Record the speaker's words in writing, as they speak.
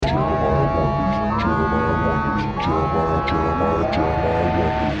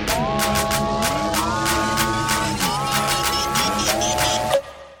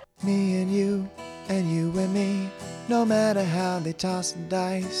toss the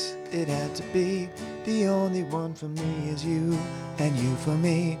dice, it had to be. The only one for me is you, and you for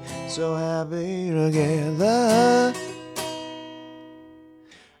me. So happy together.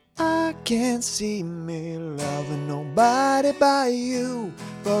 I can't see me loving nobody but you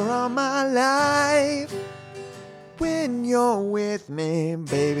for all my life. When you're with me,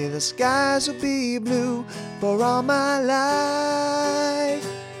 baby, the skies will be blue for all my life.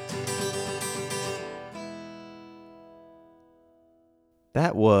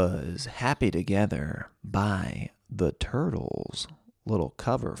 That was Happy Together by The Turtles. Little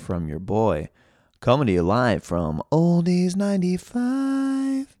cover from your boy. Coming to you live from Oldies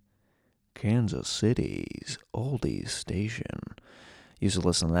 95. Kansas City's Oldies station. Used to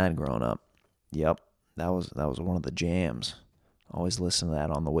listen to that growing up. Yep, that was one of the jams. Always listen to that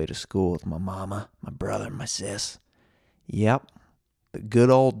on the way to school with my mama, my brother, my sis. Yep, the good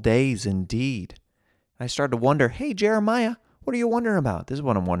old days indeed. I started to wonder, hey Jeremiah, what are you wondering about? This is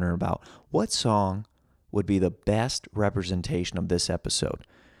what I'm wondering about. What song would be the best representation of this episode?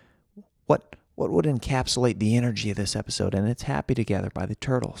 What would encapsulate the energy of this episode? And it's Happy Together by the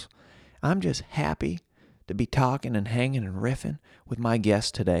Turtles. I'm just happy to be talking and hanging and riffing with my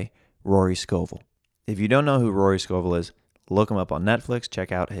guest today, Rory Scovel. If you don't know who Rory Scovel is, look him up on Netflix.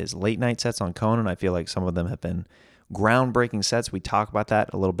 Check out his late night sets on Conan. I feel like some of them have been groundbreaking sets. We talk about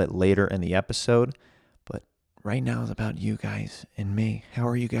that a little bit later in the episode. But right now is about you guys and me. How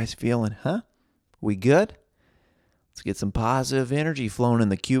are you guys feeling, huh? We good? Let's get some positive energy flowing in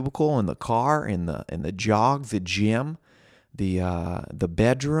the cubicle, in the car, in the jog, the gym, the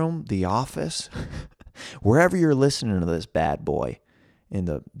bedroom, the office, wherever you're listening to this bad boy, in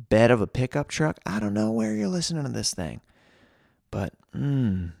the bed of a pickup truck. I don't know where you're listening to this thing, but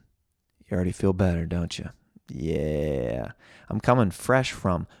you already feel better, don't you? Yeah, I'm coming fresh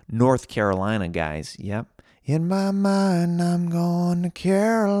from North Carolina, guys. Yep. In my mind, I'm going to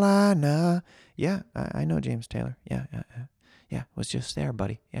Carolina. Yeah, I know James Taylor. Yeah, was just there,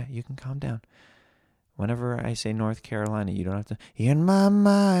 buddy. Yeah, you can calm down. Whenever I say North Carolina, you don't have to, in my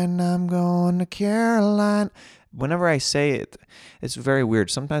mind, I'm going to Carolina. Whenever I say it, it's very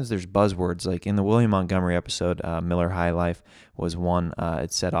weird. Sometimes there's buzzwords, like in the William Montgomery episode, Miller High Life was one.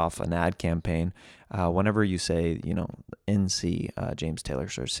 It set off an ad campaign. Whenever you say, NC, James Taylor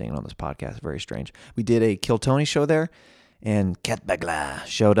starts singing on this podcast. Very strange. We did a Kill Tony show there, and Kat Bagla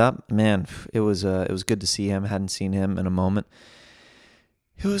showed up. Man, it was good to see him. Hadn't seen him in a moment.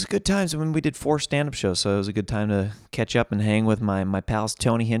 It was good times when we did 4 stand-up shows, so it was a good time to catch up and hang with my pals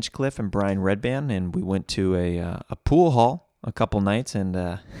Tony Hinchcliffe and Brian Redband, and we went to a pool hall a couple nights,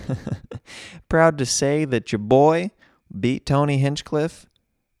 and proud to say that your boy beat Tony Hinchcliffe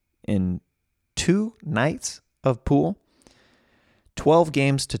in 2 nights of pool, 12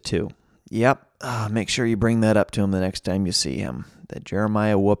 games to 2. Yep, make sure you bring that up to him the next time you see him, that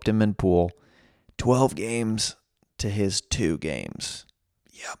Jeremiah whooped him in pool, 12 games to his 2 games.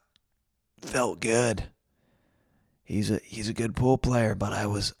 Yep, felt good. He's a good pool player, but I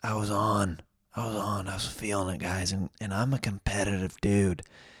was feeling it, guys, and I'm a competitive dude.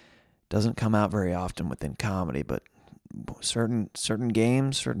 Doesn't come out very often within comedy, but certain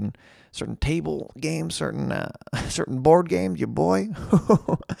games, certain table games, certain board games, your boy,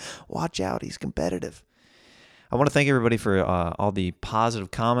 watch out, he's competitive. I want to thank everybody for all the positive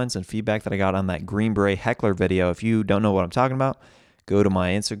comments and feedback that I got on that Green Beret heckler video. If you don't know what I'm talking about, go to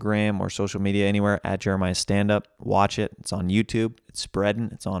my Instagram or social media anywhere at Jeremiah Stand Up. Watch it. It's on YouTube. It's spreading.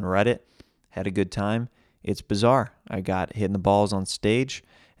 It's on Reddit. Had a good time. It's bizarre. I got hitting the balls on stage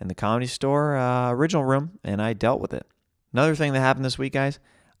in the Comedy Store original room, and I dealt with it. Another thing that happened this week, guys,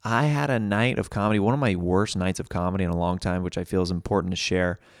 I had a night of comedy, one of my worst nights of comedy in a long time, which I feel is important to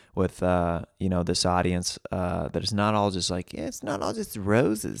share with this audience. That it's not all just like, it's not all just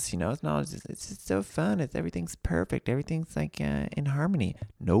roses, it's not all just, it's just so fun. Everything's perfect. Everything's like in harmony.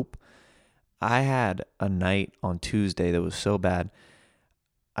 Nope. I had a night on Tuesday that was so bad.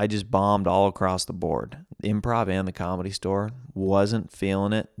 I just bombed all across the board. The Improv and the Comedy Store. Wasn't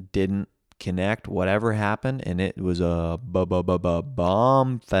feeling it. Didn't connect. Whatever happened, and it was a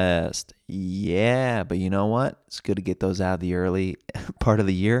bomb fest. Yeah, but you know what? It's good to get those out of the early part of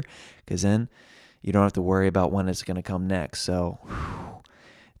the year, because then you don't have to worry about when it's going to come next. So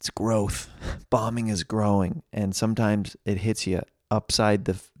it's growth. Bombing is growing, and sometimes it hits you upside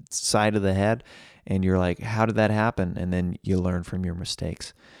the side of the head, and you're like, how did that happen? And then you learn from your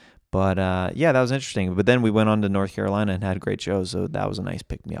mistakes. But yeah, that was interesting. But then we went on to North Carolina and had great shows, so that was a nice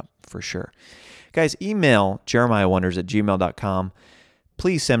pick-me-up for sure. Guys, email jeremiahwonders@gmail.com.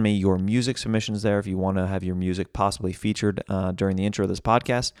 please send me your music submissions there if you want to have your music possibly featured during the intro of this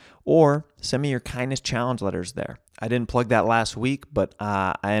podcast, or send me your kindness challenge letters there. I didn't plug that last week, but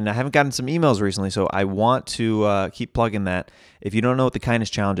and I haven't gotten some emails recently, so I want to keep plugging that. If you don't know what the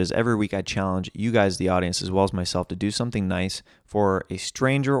kindness challenge is, every week I challenge you guys, the audience, as well as myself, to do something nice for a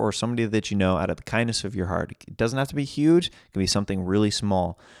stranger or somebody that you know out of the kindness of your heart. It doesn't have to be huge. It can be something really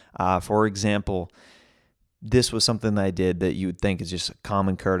small. For example, this was something that I did that you would think is just a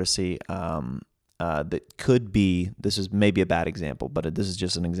common courtesy. That could be, this is maybe a bad example, but this is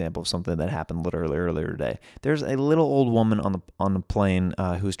just an example of something that happened literally earlier today. There's a little old woman on the plane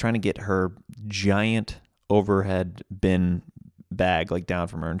who's trying to get her giant overhead bin bag like down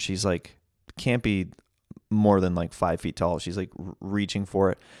from her, and she's like, can't be more than like 5 feet tall. She's like reaching for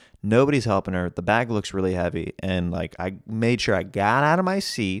it. Nobody's helping her. The bag looks really heavy, and like I made sure I got out of my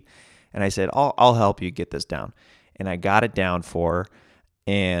seat, and I said, I'll help you get this down, and I got it down for her,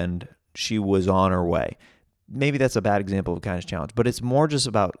 and she was on her way. Maybe that's a bad example of a kindness challenge, but it's more just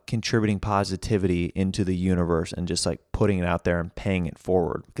about contributing positivity into the universe and just like putting it out there and paying it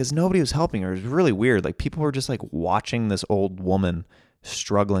forward, because nobody was helping her. It was really weird. Like people were just like watching this old woman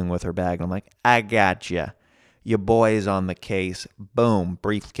struggling with her bag. And I'm like, I got you. Your boy is on the case. Boom,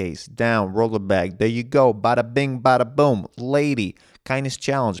 briefcase down, roller bag. There you go. Bada bing, bada boom. Lady, kindness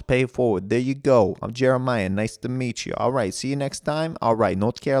challenge, pay it forward. There you go. I'm Jeremiah. Nice to meet you. All right, see you next time. All right,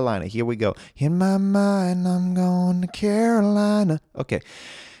 North Carolina. Here we go. In my mind, I'm going to Carolina. Okay,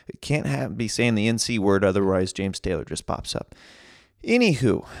 can't be saying the NC word, otherwise James Taylor just pops up.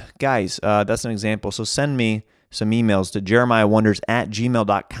 Anywho, guys, that's an example. So send me some emails to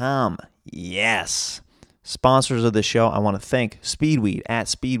jeremiahwonders@gmail.com. Yes. Sponsors of the show, I want to thank Speedweed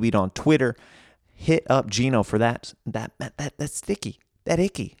 @Speedweed on Twitter. Hit up Gino for that sticky, that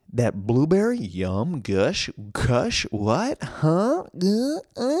icky, that blueberry, yum, gush, what? Huh?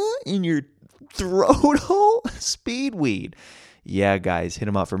 In your throat hole? Speedweed. Yeah, guys, hit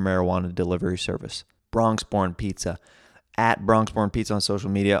him up for marijuana delivery service. Bronxborn Pizza, @Bronxborn Pizza on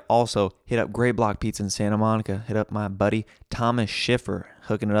social media. Also, hit up Gray Block Pizza in Santa Monica. Hit up my buddy Thomas Schiffer,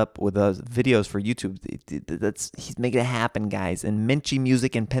 hooking it up with videos for YouTube. He's making it happen, guys. And Menchie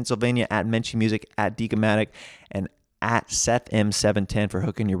Music in Pennsylvania, @Menchie Music, @Decomatic, and @SethM710 for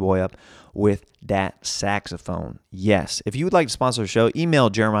hooking your boy up with that saxophone. Yes, if you would like to sponsor the show, email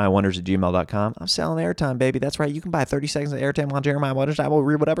jeremiahwonders@gmail.com. I'm selling airtime, baby. That's right. You can buy 30 seconds of airtime on Jeremiah Wonders. I will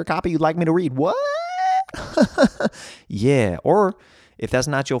read whatever copy you'd like me to read. What? Yeah, or if that's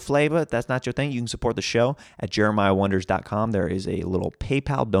not your flavor, if that's not your thing, you can support the show at jeremiahwonders.com. There is a little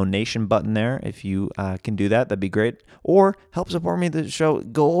PayPal donation button there. If you can do that, that'd be great. Or help support me the show.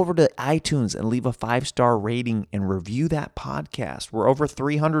 Go over to iTunes and leave a 5-star rating and review that podcast. We're over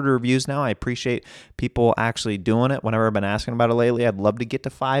 300 reviews now. I appreciate people actually doing it. Whenever I've been asking about it lately, I'd love to get to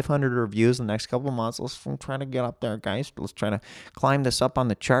 500 reviews in the next couple of months. Let's try to get up there, guys. Let's try to climb this up on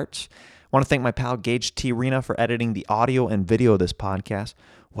the charts. I want to thank my pal Gage T. Rena for editing the audio and video of this podcast.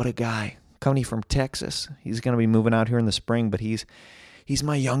 What a guy. Coming from Texas. He's going to be moving out here in the spring, but he's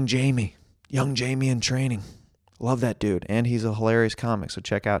my young Jamie. Young Jamie in training. Love that dude. And he's a hilarious comic, so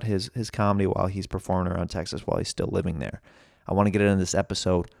check out his comedy while he's performing around Texas while he's still living there. I want to get into this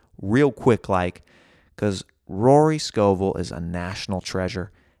episode real quick, because Rory Scovel is a national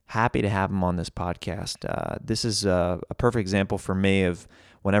treasure. Happy to have him on this podcast. This is a perfect example for me of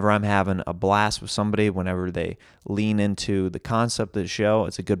whenever I'm having a blast with somebody, whenever they lean into the concept of the show.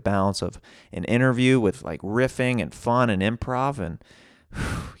 It's a good balance of an interview with like riffing and fun and improv, and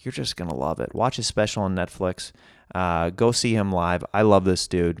you're just going to love it. Watch his special on Netflix. Go see him live. I love this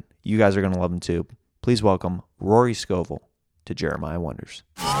dude. You guys are going to love him too. Please welcome Rory Scovel to Jeremiah Wonders.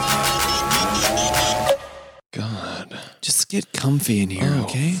 God. Just get comfy in here,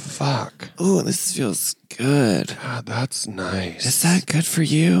 okay? Fuck. Oh, this feels good. God, that's nice. Is that good for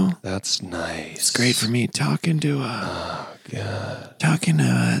you? That's nice. It's great for me. Talking to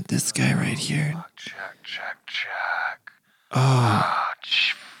this guy right here. Check. Oh,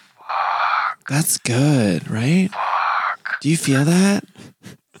 Fuck. that's good, right? Fuck. Do you feel that?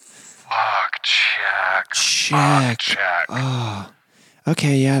 Fuck. Check. Check. Oh,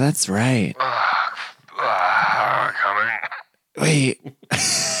 okay, yeah, that's right. Coming. Wait.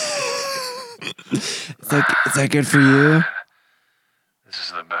 Is that good for you? This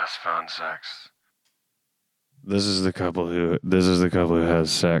is the best phone sex. This is the couple who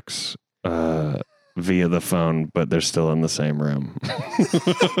has sex via the phone, but they're still in the same room.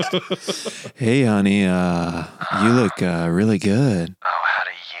 Hey, honey, you look really good. Oh, how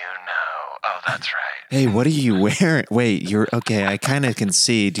do you know? Oh, that's right. Hey, what are you wearing? Wait, you're okay. I kind of can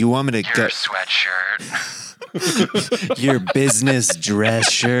see. Do you want me to Your sweatshirt. Your business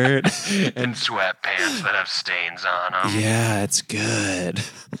dress shirt. and sweatpants that have stains on them. Yeah, it's good.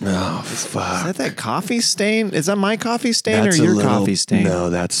 Oh, Is fuck. that coffee stain? Is that my coffee stain That's or a your little- coffee stain? No,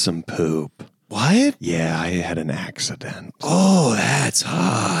 that's some poop. What? Yeah, I had an accident. Oh, that's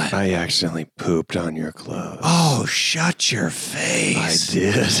hot. I accidentally pooped on your clothes. Oh, shut your I face.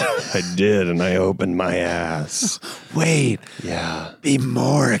 did. I did, and I opened my ass. Wait, Yeah. be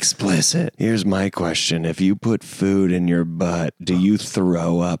more explicit. Here's my question. If you put food in your butt, do you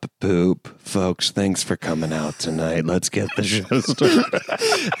throw up poop? Folks, thanks for coming out tonight. Let's get the show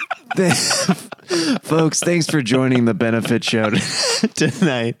started. Folks, thanks for joining the benefit show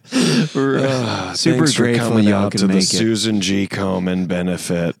tonight. We're super Thanks for grateful coming y'all out can to the make it. Susan G. Komen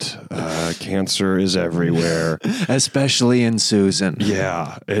benefit. Cancer is everywhere. Especially in Susan.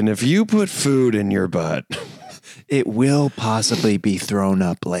 Yeah, and if you put food in your butt, It will possibly be thrown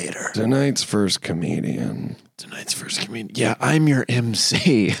up later. tonight's first comedian. Tonight's first comedian. Yeah, I'm your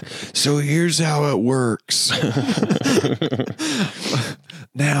MC. So here's how it works.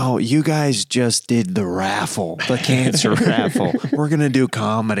 Now, you guys just did the raffle, the cancer raffle. We're going to do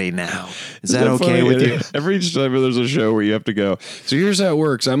comedy now. Is that okay with you? Every time there's a show where you have to go, so here's how it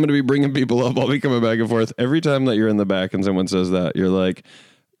works. I'm going to be bringing people up. I'll be coming back and forth. Every time that you're in the back and someone says that, you're like,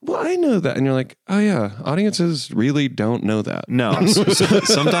 well, I know that. And you're like, oh, yeah, audiences really don't know that. No.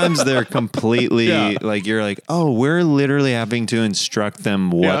 Sometimes they're completely Yeah. like, you're like, oh, we're literally having to instruct them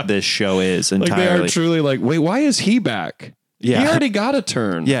what Yeah. this show is Like entirely. they are truly like, wait, why is he back? Yeah. He already got a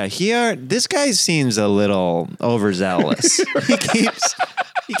turn. Yeah, this guy seems a little overzealous.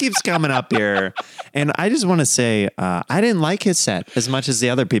 he keeps coming up here, and I just want to say I didn't like his set as much as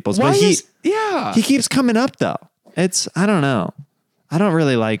the other people's. Why but yeah. he keeps coming up though. I don't know. I don't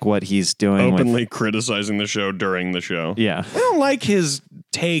really like what he's doing. Openly criticizing the show during the show. Yeah. I don't like his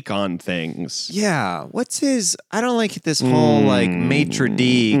take on things. Yeah. What's his? I don't like this whole like maitre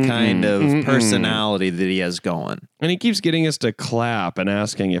d' kind of personality that he has going. And he keeps getting us to clap and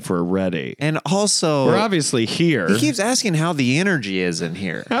asking if we're ready. And also, We're obviously here. he keeps asking how the energy is in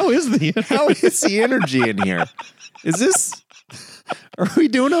here. How is the How is the energy in here? Is this? Are we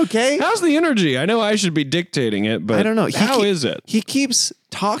doing okay? How's the energy? I know I should be dictating it, but I don't know. How is it? He keeps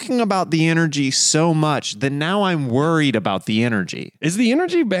talking about the energy so much that now I'm worried about the energy. Is the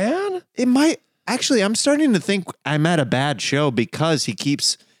energy bad? It might actually. I'm starting to think I'm at a bad show because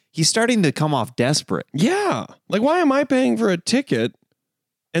he's starting to come off desperate. Yeah. Like, why am I paying for a ticket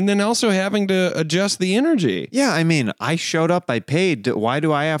and then also having to adjust the energy? Yeah, I mean, I showed up, I paid. Why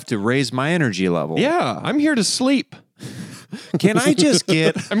do I have to raise my energy level? Yeah. I'm here to sleep. Can I just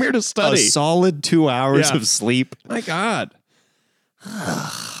get I'm here to a study. solid 2 hours Yeah. of sleep? My God. I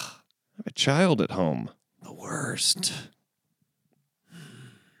have a child at home. The worst.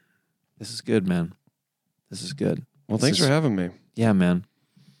 This is good, man. This is good. Well, This thanks is- for having me. Yeah, man.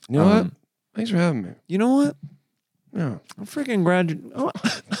 You know what? Um, Thanks for having me. You know what? Yeah. I'm freaking glad you. Oh,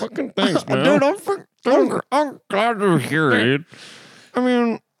 Fucking thanks, man. dude, I'm glad to hear it. I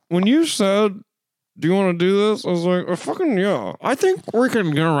mean, when you said, do you want to do this? I was like, oh, fucking yeah. I think we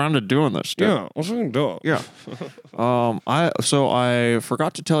can get around to doing this. Dude. Yeah, let's fucking do it. Yeah. I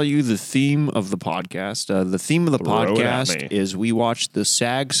forgot to tell you the theme of the podcast. The theme of the Throw it at podcast me. is we watched the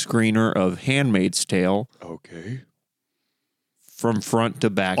SAG screener of Handmaid's Tale Okay. from front to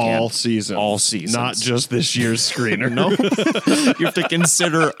back. All end. seasons. All seasons. Not just this year's screener. No, you have to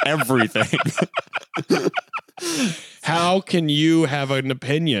consider everything. How can you have an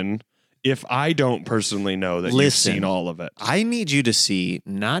opinion if I don't personally know that Listen. you've seen all of it? I need you to see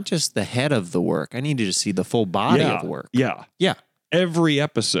not just the head of the work. I need you to see the full body yeah. of work. Yeah. Yeah, Every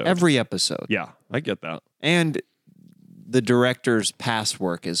episode. every episode. Yeah, I get that. And the director's past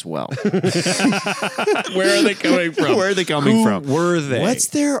work as well. Where are they coming from? Where are they coming Who from? were they? What's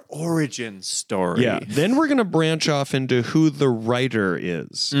their origin story? Yeah. Then we're going to branch off into who the writer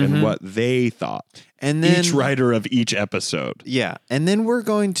is and what they thought. And then Each writer of each episode. Yeah. And then we're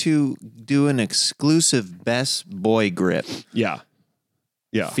going to do an exclusive Best Boy Grip Yeah.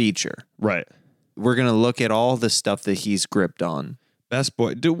 Yeah. feature. Right. We're going to look at all the stuff that he's gripped on. Best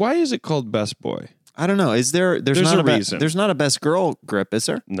boy. Dude, why is it called Best Boy? I don't know. Is there's There's not a reason. There's not a Best Girl Grip, is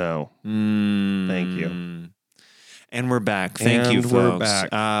there? No. Thank you. And we're back. Thank you, And folks. we're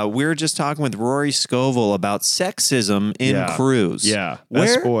back. We were just talking with Rory Scovel about sexism in Yeah. crews. Yeah. Where?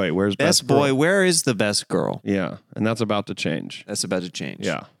 Best boy. Where's Best Girl? boy. Where is the best girl? Yeah. And that's about to change. That's about to change.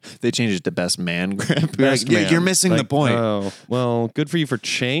 Yeah. They changed it to best man grip. Best You're- man. You're missing the Like, point. Oh, well, good for you for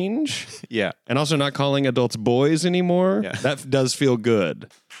change. Yeah. And also not calling adults boys anymore. Yeah. That does feel good.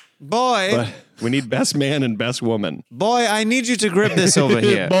 Boy, But we need best man and best woman. boy, I need you to grip this over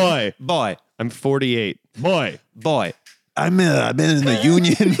here. Boy. Boy, I'm 48. Boy. I've been in the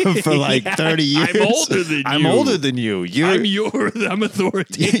union for like 30 years. I'm older than I'm you. older than you. I'm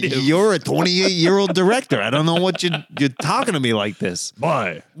authoritative. You're a 28-year-old director. I don't know what you're talking to me like this.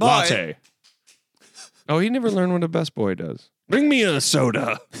 Boy. Latte. Oh, he never learned what a best boy does. Bring me a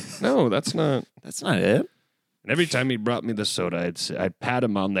soda. No, that's not. That's not it. And every time he brought me the soda, I'd pat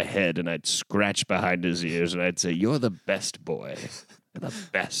him on the head and I'd scratch behind his ears and I'd say, "You're the best boy. You're the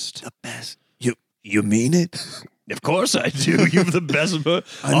best." The best. You mean it? Of course I do. You're the best boy.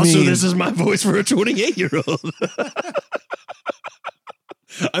 I mean- This is my voice for a 28-year-old.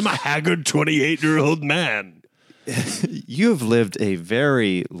 I'm a haggard 28-year-old man. You have lived a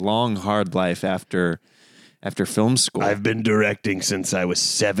very long, hard life after film school. I've been directing since I was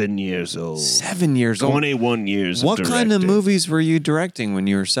 7 years old. 7 years old. 21 years. What of kind of directing. movies were you directing when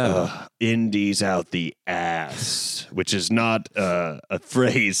you were 7? Indies out the ass, which is not a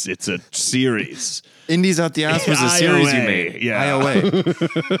phrase; it's a series. Indies Out the Ass was a series you IOA, made. yeah. IOA.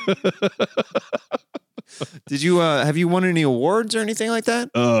 Did you have you won any awards or anything like that?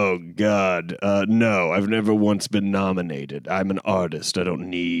 Oh God, no! I've never once been nominated. I'm an artist. I don't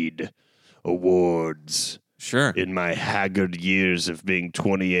need awards. Sure. In my haggard years of being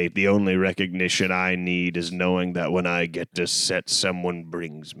 28, the only recognition I need is knowing that when I get to set, someone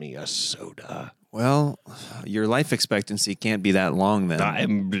brings me a soda. Well, your life expectancy can't be that long then.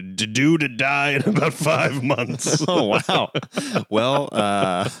 I'm due to die in about 5 months. Oh, wow. Well,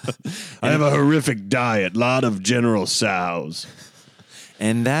 I have a horrific diet, lot of General Tso's.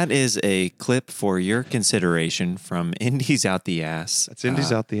 and that is a clip for your consideration from Indies Out the Ass. That's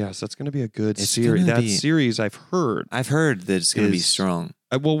Indies Out the Ass. That's going to be a good it's series. gonna That be- series I've heard. I've heard that it's going to be Is- strong.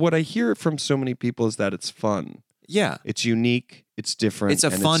 Well, what I hear from so many people is that it's fun. Yeah. It's unique. It's different. It's a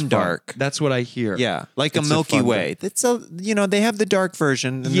and fun dark. That's what I hear. Yeah, like It's a Milky fun Way. That's a they have the dark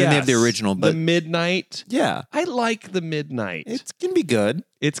version and then they have the Yes. original, but the midnight. yeah, I like the midnight. it can be good.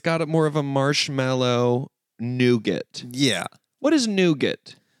 It's got more of a marshmallow nougat. Yeah. What is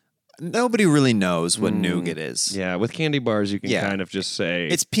nougat? Nobody really knows what nougat is. Yeah, with candy bars, you can Yeah. kind of just say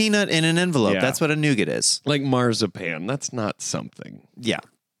It's peanut in an envelope. Yeah. That's what a nougat is. like marzipan. That's not something. Yeah.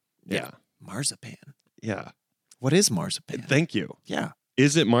 Yeah. Marzipan. Yeah. What is marzipan? Thank you. Yeah.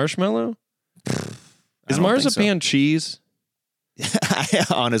 Is it marshmallow? Is don't think so. marzipan cheese? I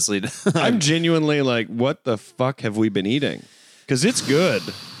honestly, I'm genuinely like, what the fuck have we been eating? Because it's good,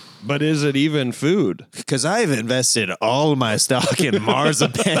 but is it even food? because I've invested all my stock in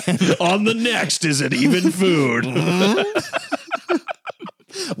marzipan. On the next, is it even food?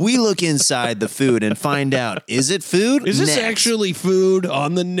 We look inside the food and find out, is it food? Is this Next. actually food?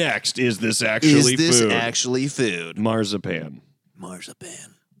 On the next, is this actually Is this food? actually food? Marzipan.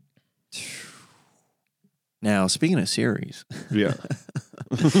 Marzipan. Now, speaking of series, Yeah.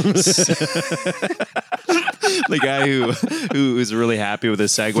 the guy who is really happy with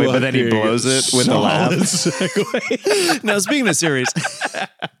his segue, but then he Fucking blows it with a laugh. segue. Now, speaking of series,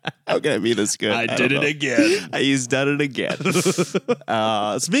 how can I be this good? I don't did it know. again. He's done it again.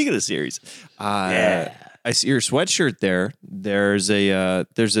 Speaking of series, I see your sweatshirt there. There's a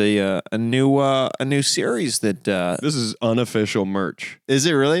new series that This is unofficial merch. is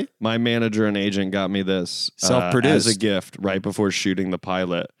it really? My manager and agent got me this Self-produced. as a gift right before shooting the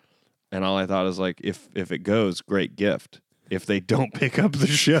pilot. And all I thought is like, if it goes, great gift. If they don't pick up the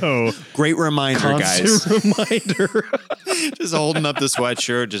show, Great reminder, guys. constant reminder. Just holding up the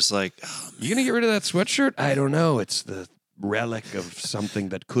sweatshirt, just like You gonna get rid of that sweatshirt? I don't know. It's the relic of something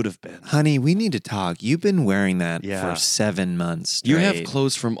that could have been. honey, we need to talk. You've been wearing that Yeah. for 7 months. You have straight.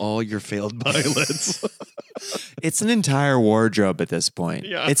 clothes from all your failed pilots. It's an entire wardrobe at this point.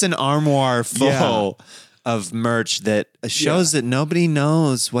 Yeah. It's an armoire full Yeah. of merch that shows that nobody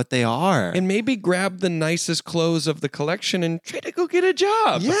knows what they are. And maybe grab the nicest clothes of the collection and try to go get a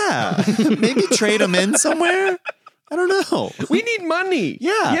job. yeah, maybe trade them in somewhere. I don't know. We need money.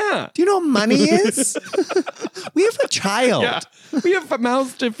 Yeah. Yeah. Do you know what money is? We have a child. Yeah. We have a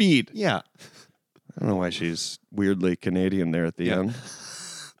mouth to feed. Yeah. I don't know why she's weirdly Canadian there at the Yeah.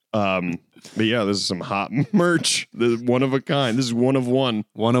 end. But yeah, this is some hot merch. This is one of a kind. This is one of one.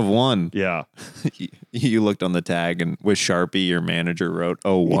 One of one. Yeah. You looked on the tag and with Sharpie, your manager wrote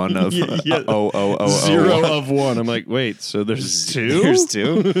 01 of Yeah. 00001. 0 of 1. I'm like, wait, so there's 2? There's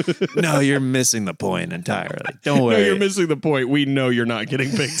 2? No, you're missing the point entirely. Don't No, worry. you're missing the point. We know you're not getting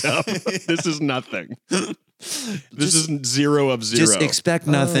picked up. This is nothing. This is 0 of 0. Just expect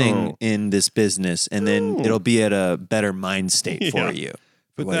nothing Oh. in this business, and then Oh. it'll be at a better mind state for Yeah. you.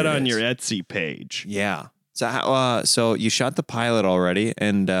 Put what that it on is. your Etsy page. Yeah. So so you shot the pilot already,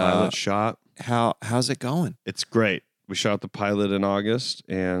 and Pilot shot. how's it going? It's great. we shot the pilot in August,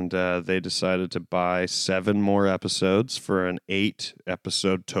 and they decided to buy 7 more episodes for an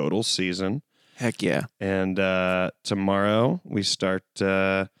 8-episode total season. Heck yeah. And tomorrow we start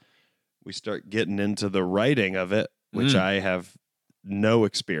getting into the writing of it, which I have no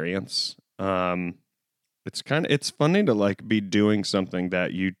experience. It's funny to like be doing something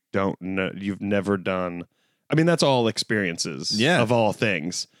that you don't know, you've never done. I mean, that's all experiences of all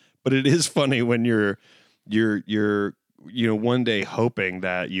things, but it is funny when you're one day hoping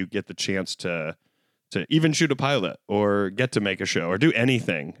that you get the chance to even shoot a pilot or get to make a show or do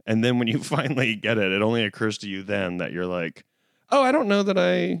anything. And then when you finally get it, it only occurs to you then that you're like, oh, I don't know that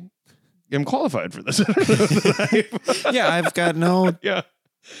I am qualified for this. I've got no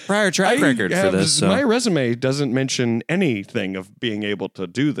prior track record for this. So. My resume doesn't mention anything of being able to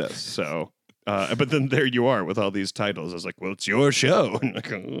do this. So, but then there you are with all these titles. I was like, well, it's your show. And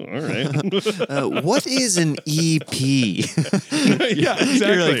like, oh, all right. What is an EP? Yeah, exactly.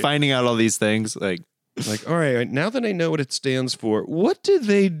 You're like finding out all these things. Like, all right, now that I know what it stands for, what do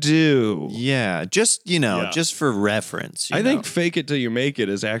they do? Yeah, just just for reference. I think fake it till you make it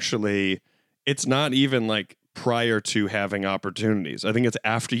is actually, it's not even like prior to having opportunities. I think it's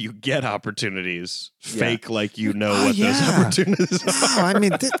after you get opportunities, fake like you know what those opportunities are. I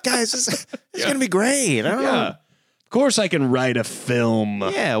mean, guys, it's going to be great. I don't know. Of course I can write a film.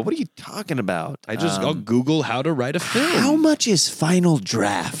 Yeah, what are you talking about? I'll Google how to write a film. How much is Final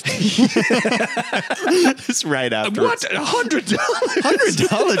Draft? Just right after. What? $100?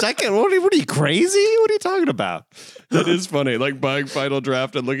 $100? I can't. What are you crazy? What are you talking about? That is funny. Like buying Final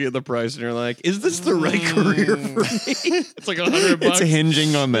Draft and looking at the price, and you're like, "Is this the right career for me?" It's like $100. It's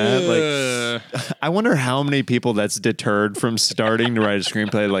hinging on that. Like, I wonder how many people that's deterred from starting to write a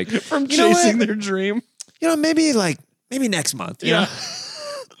screenplay, like from chasing their dream. Maybe next month. Yeah.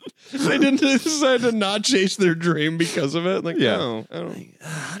 They didn't decide to not chase their dream because of it. Like, no, I don't.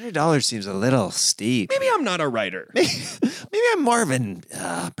 $100 seems a little steep. Maybe I'm not a writer. Maybe I'm more of an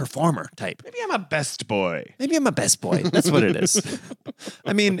performer type. Maybe I'm a best boy. Maybe I'm a best boy. That's what it is.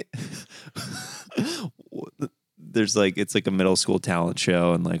 I mean, it's like a middle school talent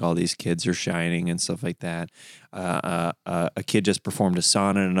show, and like all these kids are shining and stuff like that. A kid just performed a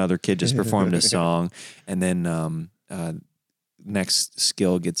sonnet, another kid just performed a song, and then next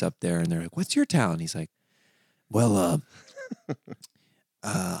skill gets up there, and they're like, "What's your talent?" He's like, "Well,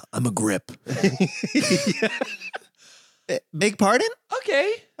 I'm a grip." Beg pardon?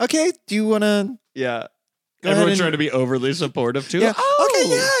 Okay. Do you want to? Yeah. Go Everyone ahead trying to be overly supportive too. Yeah. Oh, Okay.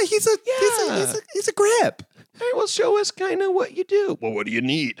 Yeah. He's a grip. All right, well, show us kind of what you do. Well, what do you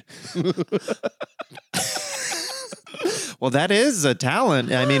need? Well, that is a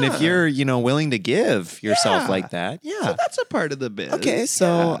talent. I mean, if you're, willing to give yourself like that. Yeah. So that's a part of the biz. Okay.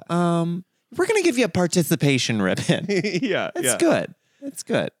 So, we're going to give you a participation ribbon. Yeah. That's good. That's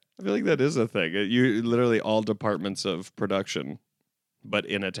good. I feel like that is a thing. You literally all departments of production, but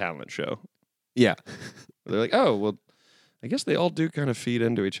in a talent show. Yeah. They're like, oh, well, I guess they all do kind of feed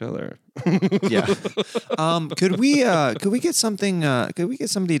into each other. Yeah. Could we get something? Could we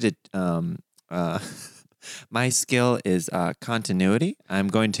get somebody to? My skill is continuity. I'm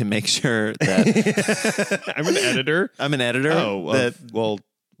going to make sure that I'm an editor. I'm an editor. Oh, well,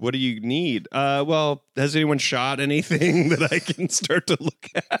 what do you need? Well, has anyone shot anything that I can start to look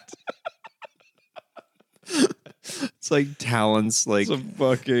at? It's like talents, like it's a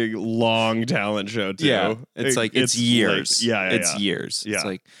fucking long talent show too. Yeah, it's years. Like, it's years. Yeah. It's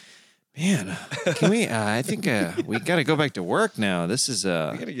like, man, can we? I think we got to go back to work now. This is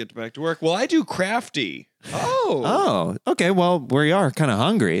I gotta get back to work. Well, I do crafty. Oh, okay. Well, we are kind of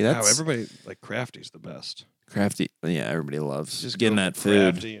hungry. Wow, That's everybody like crafty's the best. crafty. Yeah, everybody loves Just getting go that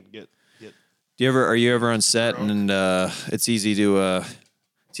food. crafty and get. Are you ever on set and it's easy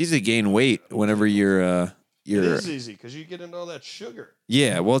to gain weight whenever you're It is easy because you get into all that sugar.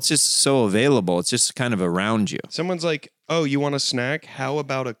 Yeah, well, it's just so available. It's just kind of around you. Someone's like, "Oh, you want a snack? How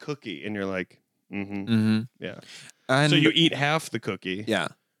about a cookie?" And you're like, yeah." And So you eat half the cookie, yeah,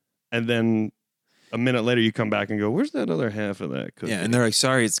 and then a minute later you come back and go, "Where's that other half of that cookie?" yeah, and they're like,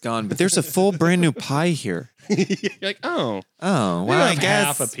 "Sorry, it's gone." But there's a full brand new pie here. You're like, "Oh, Oh, we well, I have guess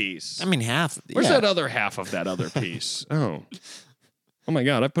half a piece." I mean, half. Where's yeah. that other half of that other piece? Oh my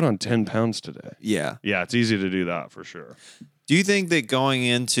God, I put on 10 pounds today. Yeah. Yeah, it's easy to do that for sure. Do you think that going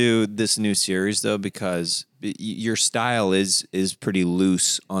into this new series though, because your style is pretty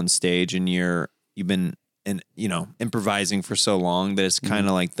loose on stage, and you've been improvising for so long that it's kind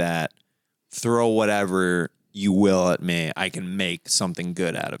of like that, throw whatever you will at me, I can make something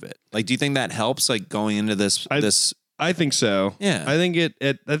good out of it. Like, do you think that helps? Like going into this? I think so. Yeah. I think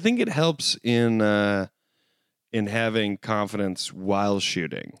it helps in in having confidence while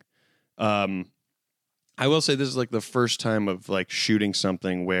shooting. I will say this is like the first time of like shooting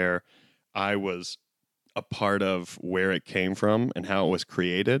something where I was a part of where it came from and how it was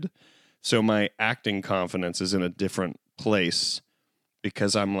created. So my acting confidence is in a different place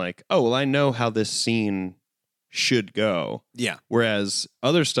because I'm like, oh, well, I know how this scene should go. Yeah. Whereas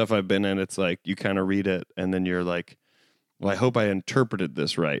other stuff I've been in, it's like you kind of read it and then you're like, well, I hope I interpreted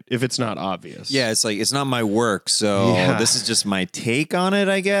this right. If it's not obvious. Yeah, it's like, it's not my work, so this is just my take on it,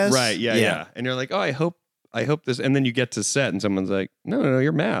 I guess. Right, yeah. And you're like, oh, I hope this, and then you get to set and someone's like, no,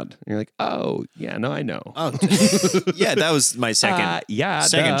 you're mad. And you're like, oh, yeah, no, I know. Oh, yeah, that was my second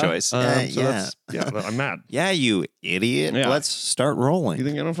choice. So I'm mad. Yeah, you idiot. Yeah. Let's start rolling. You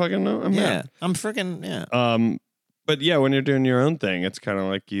think I don't fucking know? I'm mad. I'm freaking, yeah. But yeah, when you're doing your own thing, it's kind of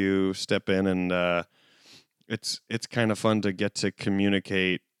like you step in and it's kind of fun to get to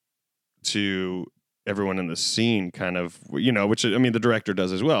communicate to everyone in the scene, kind of, you know, which I mean the director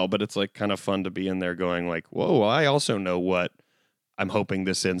does as well, but it's like kind of fun to be in there going like, whoa, I also know what I'm hoping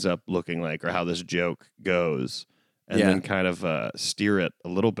this ends up looking like or how this joke goes, and then kind of steer it a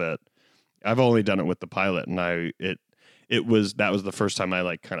little bit. I've only done it with the pilot, and that was the first time I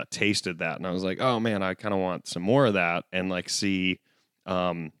like kind of tasted that, and I was like, oh man, I kind of want some more of that, and like see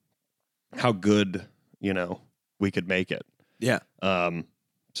how good, you know, we could make it. Yeah.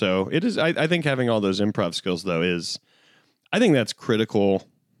 So it is. I think having all those improv skills though I think that's critical.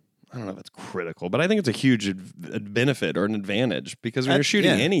 I don't know if it's critical, but I think it's a huge benefit or an advantage because when you're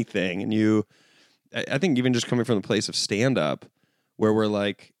shooting anything, and I think even just coming from the place of stand up, where we're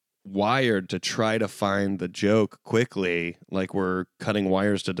like wired to try to find the joke quickly, like we're cutting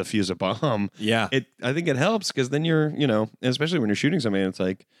wires to defuse a bomb. Yeah. I think it helps because then you're, you know, especially when you're shooting something, it's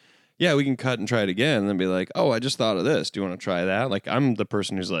like, yeah, we can cut and try it again, and then be like, oh, I just thought of this. Do you want to try that? Like, I'm the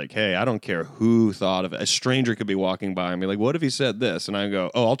person who's like, hey, I don't care who thought of it. A stranger could be walking by and be like, what if he said this? And I go,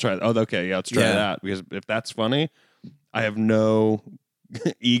 oh, I'll try that. Oh, okay, yeah, let's try that. Because if that's funny, I have no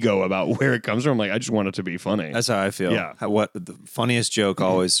ego about where it comes from. Like, I just want it to be funny. That's how I feel. Yeah. What the funniest joke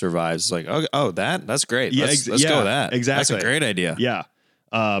always survives. It's like, oh, that's great. Yeah, Let's go with that. Exactly. That's a great idea. Yeah.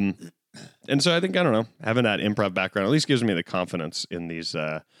 And so I think, I don't know, having that improv background at least gives me the confidence in these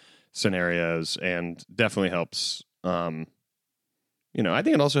scenarios, and definitely helps. You know, I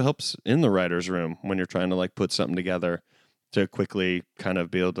think it also helps in the writer's room when you're trying to like put something together to quickly kind of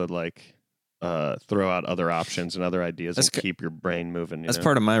be able to like throw out other options and other ideas and keep your brain moving. That's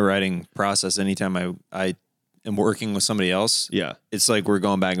part of my writing process. Anytime I am working with somebody else, it's like we're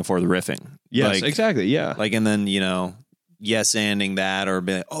going back and forth riffing. Yes, like, exactly. Yeah. Like, and then, you know, yes-anding that, or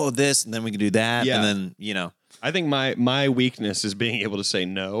be like, oh, this, and then we can do that. Yeah. And then, you know. I think my weakness is being able to say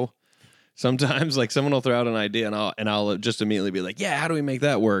no. Sometimes, like, someone will throw out an idea, and I'll just immediately be like, "Yeah, how do we make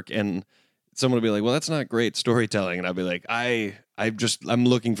that work?" And someone will be like, "Well, that's not great storytelling," and I'll be like, "I'm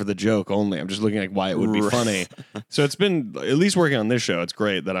looking for the joke only. I'm just looking like why it would be funny." So it's been, at least working on this show, it's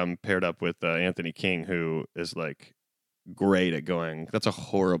great that I'm paired up with Anthony King, who is like great at going, that's a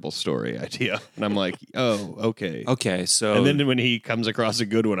horrible story idea, and I'm like, oh, okay, so, and then when he comes across a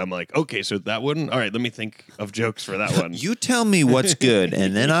good one, I'm like, okay, so that one, all right, let me think of jokes for that one. You tell me what's good,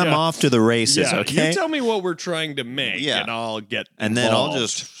 and then I'm off to the races. Okay, you tell me what we're trying to make, and I'll get and involved. then I'll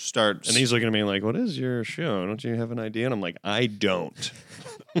just start. And he's looking at me like, what is your show? Don't you have an idea? And I'm like, I don't.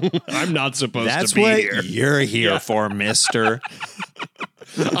 I'm not supposed to be here. That's what you're here for, mister.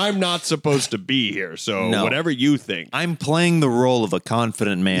 I'm not supposed to be here, so whatever you think. I'm playing the role of a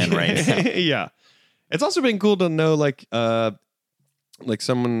confident man right now. Yeah. It's also been cool to know, like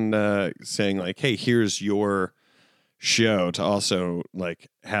someone saying, like, hey, here's your show, to also, like,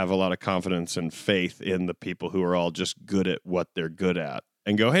 have a lot of confidence and faith in the people who are all just good at what they're good at.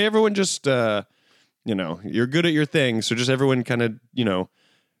 And go, hey, everyone just, you know, you're good at your thing, so just everyone kind of, you know,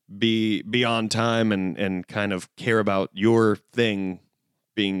 be on time and kind of care about your thing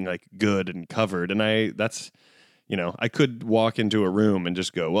being like good and covered. And that's, you know, I could walk into a room and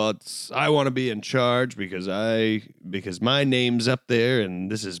just go, well, I want to be in charge because my name's up there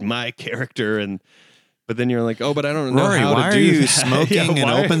and this is my character. But then you're like, oh, but I don't know Rory, how why to do are you that. smoking an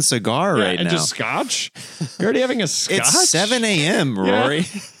open cigar right and now? Just scotch? You're already having a scotch? It's 7 a.m., Rory.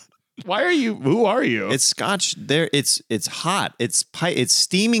 Who are you? It's scotch. It's hot. It's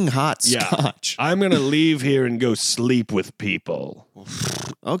steaming hot scotch. I'm going to leave here and go sleep with people.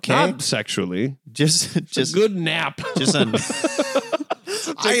 Okay. Not sexually. Just a good nap. Just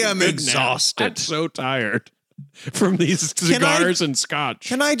I am exhausted. I'm so tired from these cigars and scotch.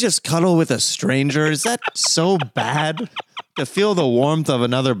 Can I just cuddle with a stranger? Is that so bad? To feel the warmth of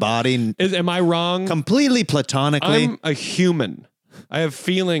another body? Am I wrong? Completely platonically. I'm a human. I have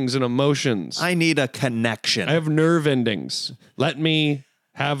feelings and emotions. I need a connection. I have nerve endings. Let me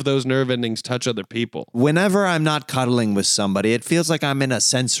have those nerve endings touch other people. Whenever I'm not cuddling with somebody, it feels like I'm in a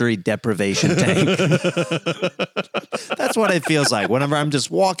sensory deprivation tank. That's what it feels like whenever I'm just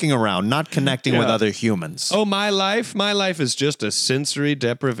walking around, not connecting with other humans. Oh, my life is just a sensory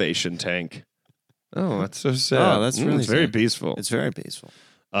deprivation tank. Oh, that's so sad. Oh, that's really it's very sad. peaceful. It's very peaceful.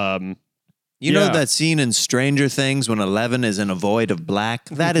 You know that scene in Stranger Things when Eleven is in a void of black?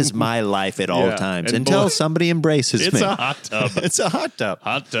 That is my life at all Yeah, times and until boy- somebody embraces It's me. a hot tub. It's a hot tub.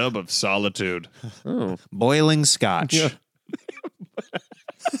 Hot tub of solitude. Oh. Boiling scotch. Yeah.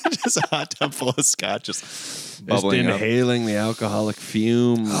 Just a hot tub full of scotch just Just bubbling up. inhaling the alcoholic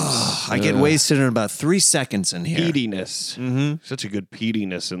fumes. I get wasted in about 3 seconds in here. Peatiness. Mm-hmm. Such a good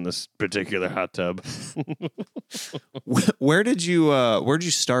peatiness in this particular hot tub. Where did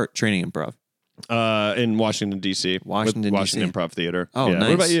you start training improv? In Washington, D.C. Washington, Washington D.C.. Improv Theater. Oh, Yeah. nice.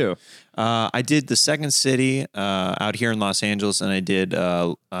 What about you? I did the Second City out here in Los Angeles, and I did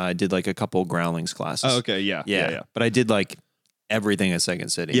like a couple Growlings classes. Oh, okay. Yeah. Yeah. But I did like everything at Second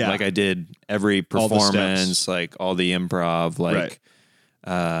City. Yeah. Like I did every All the performance, steps. like all the improv, like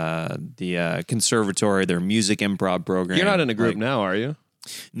the conservatory, their music improv program. You're not in a group Like, now, are you?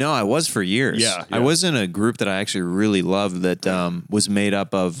 No, I was for years. Yeah, I yeah. was in a group that I actually really loved that was made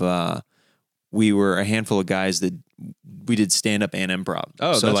up of we were a handful of guys that we did stand up and improv.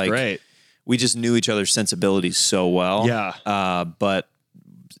 Oh, so that's like, great. We just knew each other's sensibilities so well. Yeah. But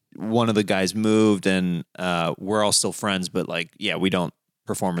one of the guys moved and we're all still friends, but like, yeah, we don't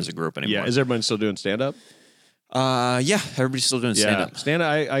perform as a group anymore. Yeah. Is everyone still doing stand up? Yeah, everybody's still doing stand up. Stand up.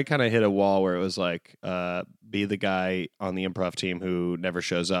 I kind of hit a wall where it was like, be the guy on the improv team who never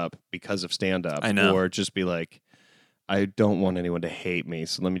shows up because of stand up. I know. Or just be like, I don't want anyone to hate me,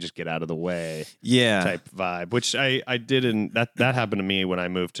 so let me just get out of the way Yeah. type vibe, which I didn't. That happened to me when I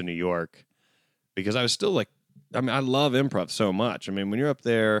moved to New York because I was still like, I mean, I love improv so much. I mean, when you're up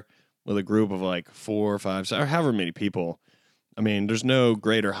there with a group of like 4 or 5, or however many people, I mean, there's no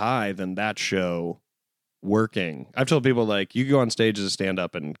greater high than that show working. I've told people like you go on stage as a stand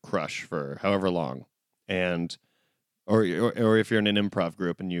up and crush for however long, and or if you're in an improv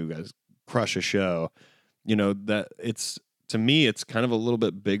group and you guys crush a show, you know that it's, to me it's kind of a little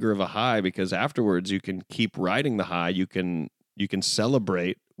bit bigger of a high because afterwards you can keep riding the high. You can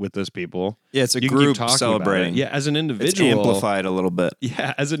celebrate with those people. Yeah, it's a You can keep group talking about it. celebrating. Yeah, as an It's individual, amplified a little bit.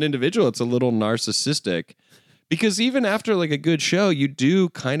 yeah, as an individual, it's a little narcissistic because even after like a good show, you do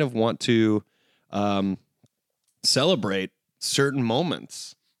kind of want to celebrate certain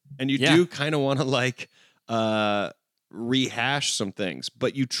moments, and you Yeah. do kind of want to like rehash some things,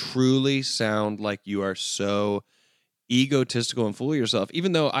 but you truly sound like you are so egotistical and full of yourself.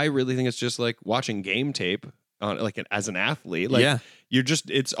 Even though I really think it's just like watching game tape on as an athlete, like Yeah. you're just,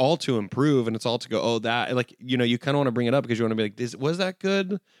 it's all to improve and it's all to go, oh, that, like, you know, you kind of want to bring it up because you want to be like, was that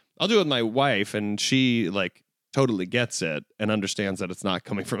good? I'll do it with my wife, and she like totally gets it and understands that it's not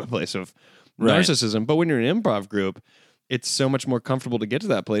coming from a place of Right. narcissism. But when you're in an improv group, it's so much more comfortable to get to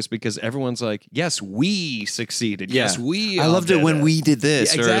that place because everyone's like, yes, we succeeded. Yeah. Yes, we I all loved it did when we did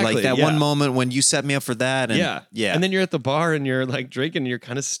this, Yeah, or like exactly, that yeah. one moment when you set me up for that. And yeah. And then you're at the bar and you're like drinking and you're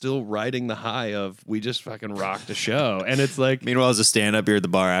kind of still riding the high of we just fucking rocked a show. And it's like, meanwhile, as a stand-up, you're at the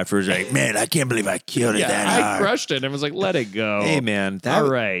bar afterwards, you're like, man, I can't believe I killed it that I hard. crushed it. And everyone's like, let it go. Hey, man, that, All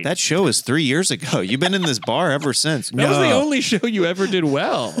right. that show is 3 years ago. You've been in this bar ever since. That was the only show you ever did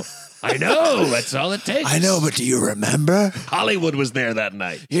well. I know. That's all it takes. I know, but do you remember? Hollywood was there that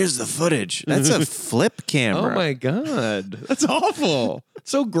night. Here's the footage. That's a flip camera. Oh my God. That's awful.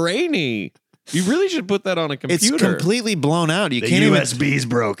 So grainy. You really should put that on a computer. It's completely blown out. You can't even. USB's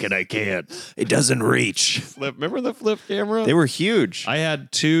broken. I can't. It doesn't reach. Flip. Remember the flip camera? They were huge. I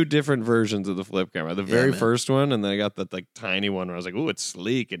had 2 different versions of the flip camera. The very man. first one, and then I got that like tiny one where I was like, "Ooh, it's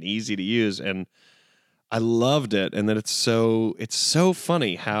sleek and easy to use," and I loved it. And then it's so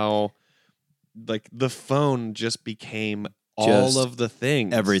funny how like the phone just became Just all of the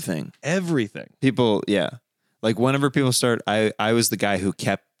things, Everything. People, Yeah. Like whenever people start, I was the guy who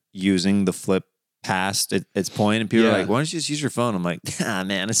kept using the flip past its point, and people Yeah. are like, "Why don't you just use your phone?" I'm like, "Ah,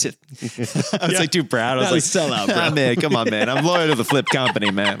 man, it's just." I was like too proud. I was That like, was sellout, bro. "Ah, man, come on, man. I'm loyal to the flip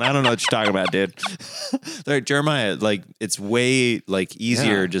company, man. I don't know what you're talking about, dude." They're like, Jeremiah, like it's way like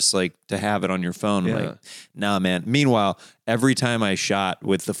easier Yeah. just like to have it on your phone. I'm Yeah. like, nah, man. Meanwhile, every time I shot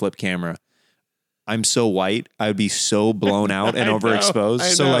with the flip camera, I'm so white, I would be so blown out and I know, overexposed. I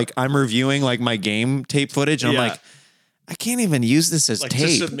So know. like I'm reviewing like my game tape footage, and Yeah. I'm like, I can't even use this as like tape.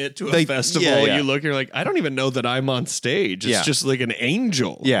 to submit to a Like, festival, yeah, yeah. you look, you're like, I don't even know that I'm on stage. It's Yeah. just like an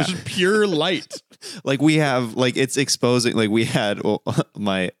angel. Yeah. It's just pure light. like we have like it's exposing like we had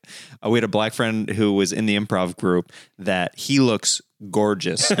we had a black friend who was in the improv group that he looks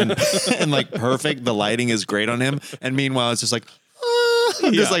gorgeous and, and like perfect. The lighting is great on him, and meanwhile it's just like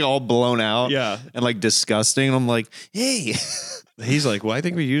just like all blown out, and like disgusting. And I'm like, hey. He's like, well, I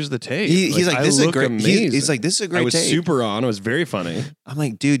think we used the tape. He's like, this is a great. He's like, this is a great. I was tape. super on. It was very funny. I'm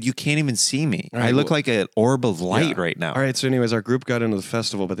like, dude, you can't even see me. Right, I look like an orb of light right now. All right. So, anyways, our group got into the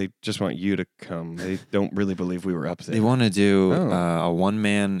festival, but they just want you to come. They don't really believe we were up there. They want to do a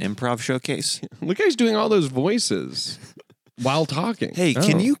one-man improv showcase. Look, he's doing all those voices while talking. Hey,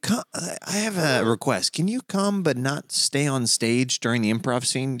 can you come? I have a request. Can you come, but not stay on stage during the improv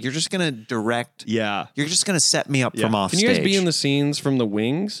scene? You're just gonna direct. Yeah. You're just gonna set me up from off Can stage. you guys be in the scenes from the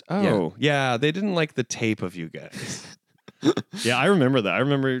wings? Oh, yeah. They didn't like the tape of you guys. Yeah, I remember that. I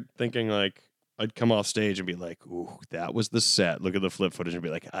remember thinking like I'd come off stage and be like, "Ooh, that was the set." Look at the flip footage and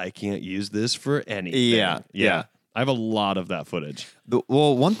be like, "I can't use this for anything." Yeah. I have a lot of that footage.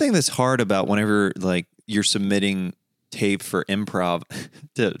 Well, one thing that's hard about whenever like you're submitting tape for improv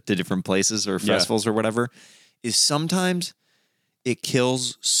to different places or festivals or whatever is sometimes it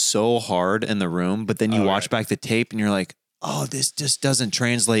kills so hard in the room, but then you watch back the tape and you're like, oh, this just doesn't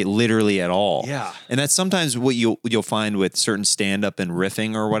translate literally at all. Yeah. And that's sometimes what you'll find with certain stand-up and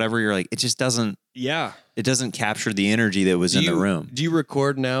riffing or whatever. You're like, it just doesn't. Yeah. It doesn't capture the energy that was in the room. Do you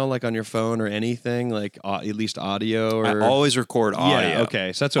record now, like on your phone or anything, like at least audio? Or I always record audio. Yeah,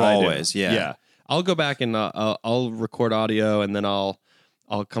 okay, so that's what always, I do. Yeah. I'll go back and I'll record audio, and then I'll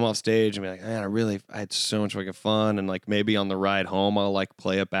come off stage and be like, man, I had so much fucking fun, and like maybe on the ride home I'll like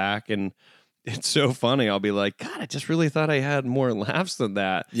play it back, and it's so funny. I'll be like, God, I just really thought I had more laughs than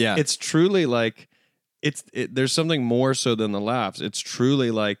that. Yeah, it's truly like there's something more so than the laughs. It's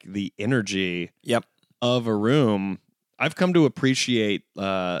truly like the energy. Yep. Of a room. I've come to appreciate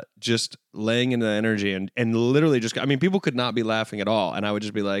just laying into the energy and literally just, I mean, people could not be laughing at all. And I would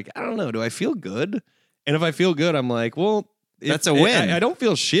just be like, I don't know, do I feel good? And if I feel good, I'm like, well, that's a win. I don't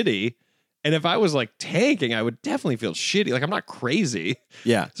feel shitty. And if I was like tanking, I would definitely feel shitty. Like I'm not crazy.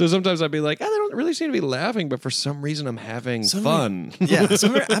 Yeah. So sometimes I'd be like, they don't really seem to be laughing, but for some reason I'm having fun. Yeah.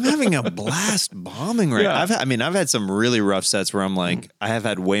 I'm having a blast bombing right now. I've had some really rough sets where I'm like, I have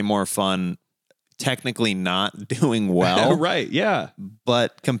had way more fun technically not doing well. Right, yeah.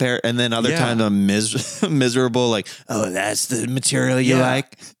 But and then other times I'm miserable, like, oh, that's the material you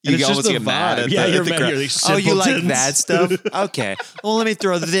like? You almost get mad at you're the mad. crowd. You're like, oh, you like that stuff? Okay. Well, let me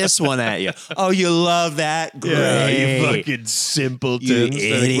throw this one at you. Oh, you love that? Great. Yeah, you fucking simpletons.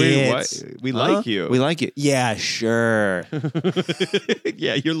 You idiots. We like you. We like you. Yeah, sure.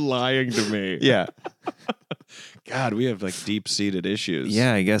 Yeah, you're lying to me. Yeah. God, we have like deep-seated issues.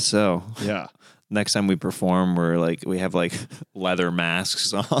 Yeah, I guess so. Yeah. Next time we perform, we have like leather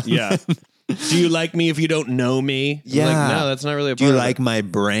masks on. Yeah. Do you like me if you don't know me? Yeah. Like, no, that's not really a part Do you of like it. my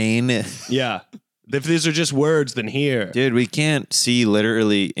brain? Yeah. If these are just words, then here. Dude, we can't see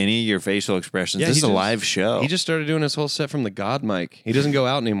literally any of your facial expressions. Yeah, this is a just- live show. He just started doing his whole set from the God mic. He doesn't go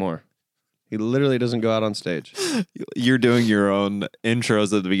out anymore. He literally doesn't go out on stage. You're doing your own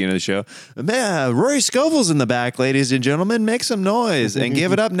intros at the beginning of the show. Man, Rory Scovel's in the back, ladies and gentlemen. Make some noise and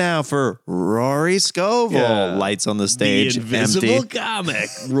give it up now for Rory Scovel. Yeah. Lights on the stage, The invisible empty. comic,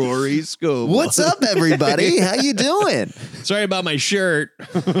 Rory Scovel. What's up, everybody? How you doing? Sorry about my shirt.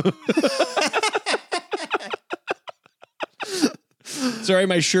 Sorry,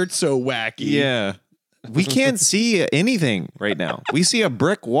 my shirt's so wacky. Yeah. We can't see anything right now. We see a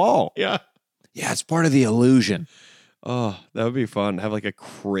brick wall. Yeah. Yeah, it's part of the illusion. Oh, that would be fun. Have like a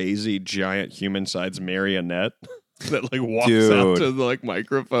crazy giant human-sized marionette that like walks out Dude. to the like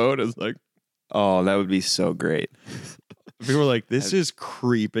microphone. Is like, Oh, that would be so great. people are like, this is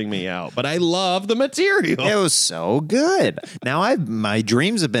creeping me out, but I love the material. It was so good. Now my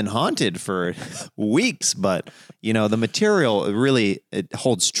dreams have been haunted for weeks, but you know, the material it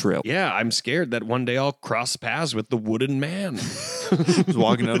holds true. Yeah, I'm scared that one day I'll cross paths with the wooden man. Just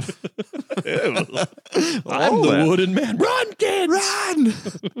walking up. I'm the wooden man. Run, kids! Run!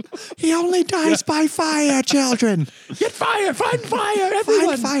 He only dies by fire, children. Get fire! Find fire!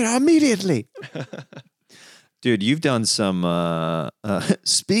 Everyone! Find fire immediately. Dude, you've done some,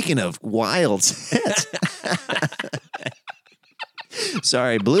 speaking of wild sets.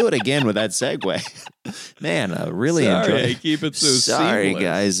 Sorry, blew it again with that segue. Man, I really Sorry, enjoyed I keep it so Sorry, seamless.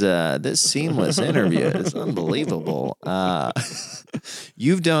 guys. This seamless interview is unbelievable.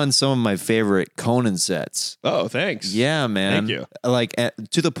 You've done some of my favorite Conan sets. Oh, thanks. Yeah, man. Thank you. Like,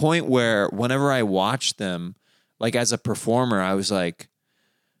 to the point where whenever I watched them, like as a performer, I was like,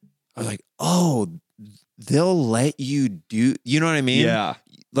 oh, they'll let you do, you know what I mean? Yeah.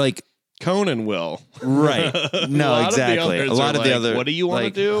 Like, Conan will. Right. No, lot of the exactly. others A lot are of the like, other. what do you wanna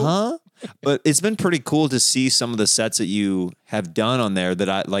like, do? Huh? But it's been pretty cool to see some of the sets that you have done on there that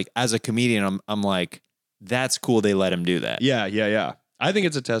I like as a comedian, I'm like, that's cool they let him do that. Yeah. I think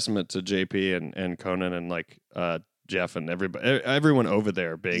it's a testament to JP and Conan and like Jeff and everyone over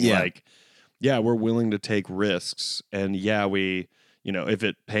there being Yeah. like, yeah, we're willing to take risks, and yeah, we, if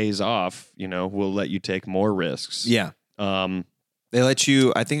it pays off, we'll let you take more risks. Yeah. They let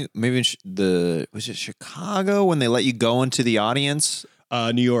you, I think maybe was it Chicago when they let you go into the audience?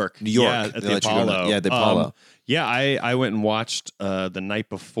 New York. Yeah, at They the let you go Apollo. the Apollo. Yeah, I went and watched the night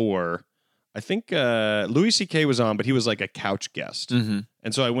before. I think Louis C.K. was on, but he was like a couch guest. Mm-hmm.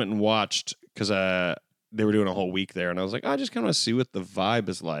 And so I went and watched because they were doing a whole week there. And I was like, I just kind of want to see what the vibe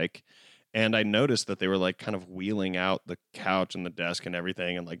is like. And I noticed that they were like kind of wheeling out the couch and the desk and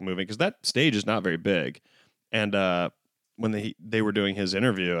everything and like moving because that stage is not very big. And when they were doing his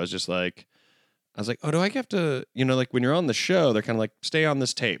interview, I was like, oh, do I have to, like when you're on the show, they're kind of like, stay on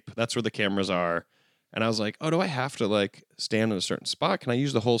this tape. That's where the cameras are. And I was like, oh, do I have to like stand in a certain spot? Can I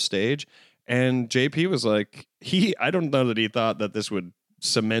use the whole stage? And JP was like, I don't know that he thought that this would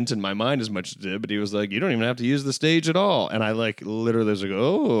cement in my mind as much as it did, but he was like, you don't even have to use the stage at all. And I like literally was like,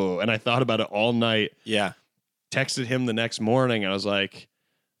 oh, and I thought about it all night. Yeah. Texted him the next morning. And I was like,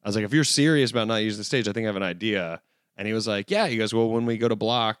 if you're serious about not using the stage, I think I have an idea. And he was like, yeah. He goes, well, when we go to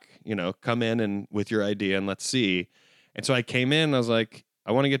block, come in and with your idea and let's see. And so I came in, I was like,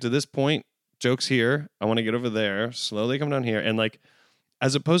 I want to get to this point. Joke's here. I want to get over there. Slowly come down here. And like,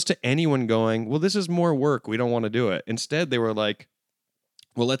 as opposed to anyone going, well, this is more work. We don't want to do it. Instead, they were like,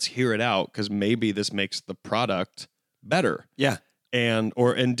 well, let's hear it out because maybe this makes the product better. Yeah. And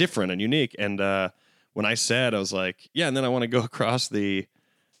different and unique. And when I said, I was like, yeah, and then I want to go across the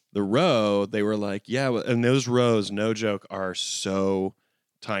row, they were like, yeah, and those rows, no joke, are so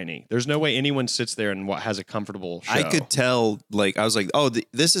tiny. There's no way anyone sits there and has a comfortable show. I could tell, like, I was like, oh,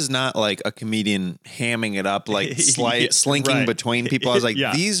 this is not like a comedian hamming it up, like slinking right. between people. I was like,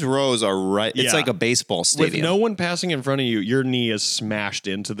 Yeah. these rows are right. It's Yeah. like a baseball stadium. With no one passing in front of you, your knee is smashed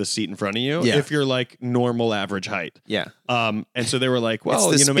into the seat in front of you. Yeah. If you're like normal average height. Yeah. And so they were like, It's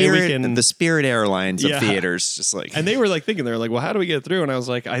well, the maybe we Spirit- can. the Spirit Airlines Yeah. of theaters, just like. And they were like thinking, they were like, well, how do we get through? And I was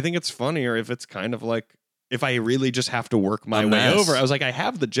like, I think it's funnier if it's kind of like, if I really just have to work my A way mess. over. I was like, I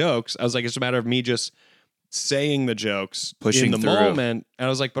have the jokes. I was like, it's a matter of me just saying the jokes Pushing in the through. moment. And I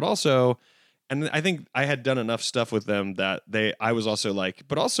was like, but also, and I think I had done enough stuff with them that I was also like,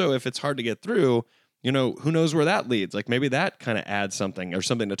 but also if it's hard to get through, who knows where that leads? Like maybe that kind of adds something or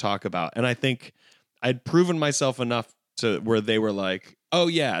something to talk about. And I think I'd proven myself enough to where they were like, oh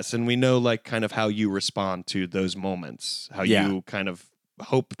yes. And we know like kind of how you respond to those moments, how Yeah. you kind of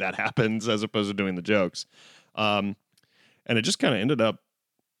hope that happens as opposed to doing the jokes. And it just kind of ended up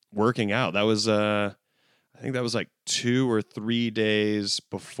working out. That was, I think that was like 2 or 3 days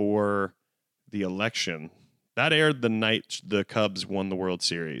before the election. That aired the night the Cubs won the World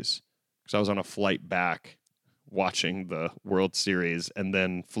Series. Because I was on a flight back watching the World Series and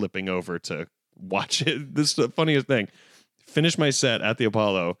then flipping over to watch it. This is the funniest thing. Finish my set at the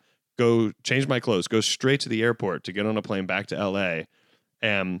Apollo, go change my clothes, go straight to the airport to get on a plane back to LA.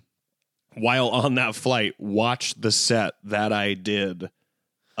 And while on that flight, watch the set that I did.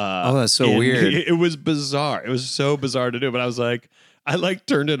 Oh, that's so weird. It was bizarre. It was so bizarre to do. But I was like, I like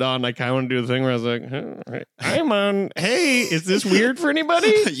turned it on. I kind of want to do the thing where I was like, hey, I'm on. Hey, is this weird for anybody?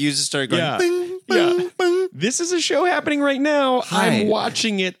 You just started going, Yeah. bing, Yeah. bing, bing. This is a show happening right now. Hi. I'm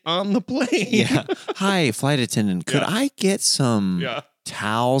watching it on the plane. Yeah. Hi, flight attendant. Could Yeah. I get some Yeah.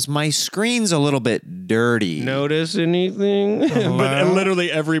 towels? My screen's a little bit dirty. Notice anything? But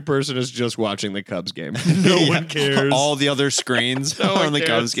literally every person is just watching the Cubs game. No one cares. All the other screens No one on the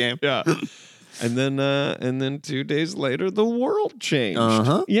cares. Cubs game. Yeah. And then 2 days later, the world changed.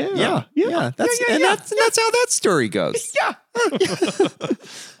 Uh-huh. Yeah. That's how that story goes. Yeah.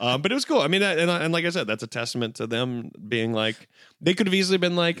 But it was cool. I mean, and like I said, that's a testament to them being like, they could have easily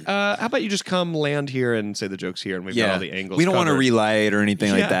been like, how about you just come land here and say the jokes here and we've got all the angles We don't want to covered. relight or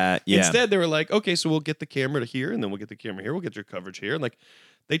anything like that. Yeah. Instead, they were like, okay, so we'll get the camera to here and then we'll get the camera here. We'll get your coverage here. And like,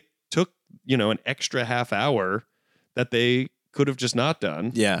 they took, an extra half hour that they could have just not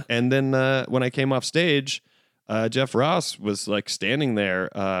done. Yeah. And then when I came off stage, Jeff Ross was like standing there,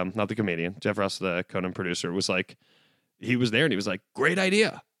 not the comedian, Jeff Ross, the Conan producer, was like, he was there and he was like, great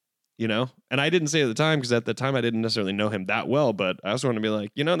idea, And I didn't say at the time because at the time I didn't necessarily know him that well, but I also want to be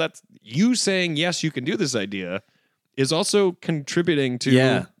like, that's you saying, yes, you can do this idea is also contributing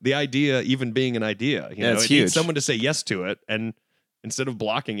to the idea even being an idea. It's it huge. needs someone to say yes to it. And instead of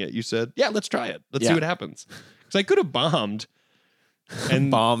blocking it, you said, yeah, let's try it. Let's see what happens. Because I could have bombed.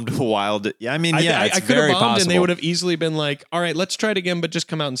 And bombed wild. Yeah, I mean, I it's could have very bombed, possible. and they would have easily been like, "All right, let's try it again, but just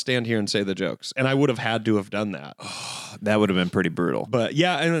come out and stand here and say the jokes." And I would have had to have done that. That would have been pretty brutal. But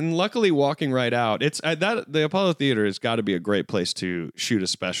yeah, and luckily, walking right out, it's that the Apollo Theater has got to be a great place to shoot a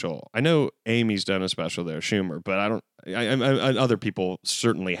special. I know Amy's done a special there, Schumer, but I don't. I other people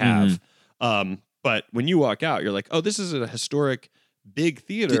certainly have. But when you walk out, you're like, "Oh, this is a historic." Big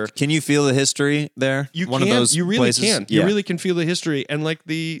theater. Can you feel the history there? You One can. of those you really places? can. Yeah. You really can feel the history, and like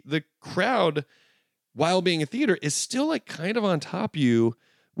the crowd, while being a theater, is still like kind of on top of you,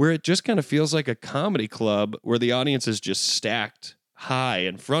 where it just kind of feels like a comedy club where the audience is just stacked high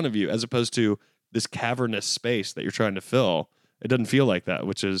in front of you, as opposed to this cavernous space that you're trying to fill. It doesn't feel like that,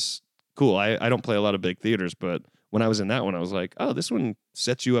 which is cool. I don't play a lot of big theaters, but when I was in that one, I was like, oh, this one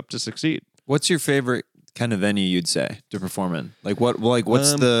sets you up to succeed. What's your favorite kind of venue you'd say to perform in? Like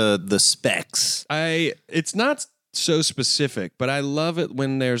what's the specs? It's not so specific, but I love it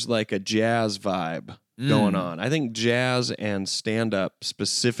when there's like a jazz vibe going on. I think jazz and stand up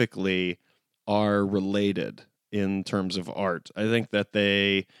specifically are related in terms of art. I think that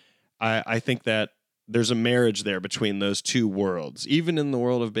I think that there's a marriage there between those two worlds, even in the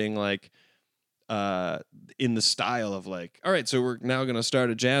world of being like in the style of like, all right, so we're now going to start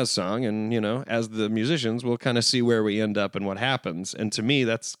a jazz song, and as the musicians, we'll kind of see where we end up and what happens. And to me,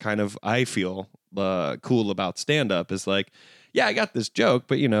 that's kind of, I feel cool about stand up is like, yeah, I got this joke,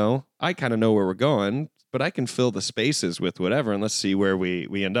 but I kind of know where we're going, but I can fill the spaces with whatever, and let's see where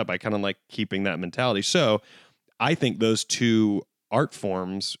we end up. I kind of like keeping that mentality. So I think those two art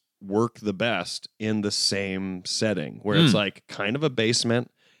forms work the best in the same setting, where it's like kind of a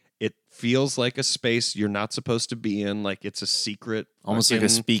basement. It feels like a space you're not supposed to be in, like it's a secret, almost like a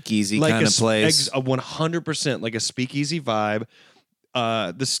speakeasy kind of place. 100% like a speakeasy vibe.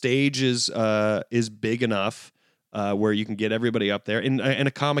 The stage is big enough where you can get everybody up there, and a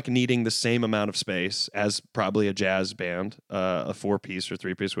comic needing the same amount of space as probably a jazz band, a 4-piece or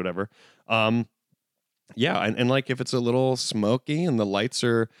 3-piece, whatever. Yeah, and like if it's a little smoky and the lights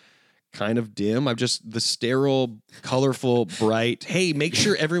are kind of dim, I'm just the sterile, colorful, bright. Hey, make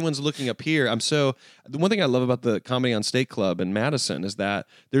sure everyone's looking up here. The one thing I love about the Comedy on State Club in Madison is that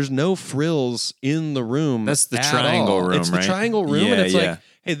there's no frills in the room. That's the at triangle all. room, It's right? the triangle room, Yeah, and it's yeah. like,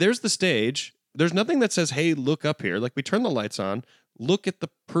 hey, there's the stage. There's nothing that says, hey, look up here. Like we turn the lights on. Look at the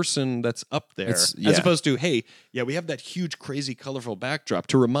person that's up there, as opposed to, hey, yeah, we have that huge, crazy, colorful backdrop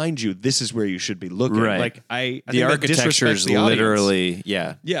to remind you this is where you should be looking. Right. Like I The think that architecture disrespects is the audience. literally,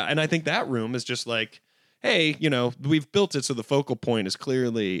 yeah. Yeah, and I think that room is just like, hey, we've built it so the focal point is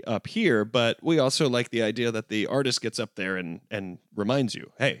clearly up here, but we also like the idea that the artist gets up there and reminds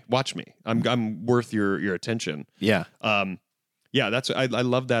you, hey, watch me. I'm worth your attention. Yeah. Yeah, I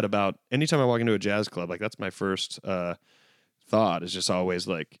love that about anytime I walk into a jazz club, like that's my first thought is just always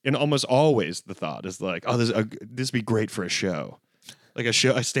like, and almost always the thought is like, oh, this would be great for a show. Like a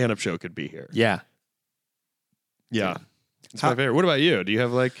stand-up show could be here. Yeah. Yeah. It's my favorite. What about you? Do you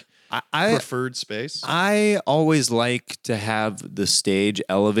have like I preferred space? I always like to have the stage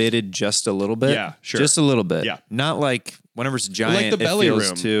elevated just a little bit. Yeah, sure. Just a little bit. Yeah. Not like whenever it's giant, the belly it feels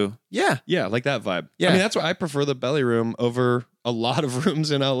room. too. Yeah. Yeah, like that vibe. Yeah. I mean, that's why I prefer the belly room over a lot of rooms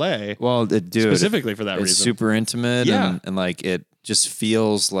in LA, Well, dude, specifically for that it's reason. super intimate Yeah. and like it just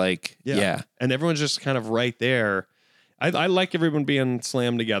feels like, yeah. And everyone's just kind of right there. I like everyone being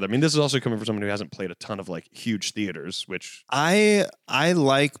slammed together. I mean, this is also coming from someone who hasn't played a ton of like huge theaters, which I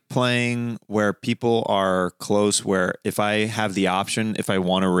like playing where people are close, where if I have the option, if I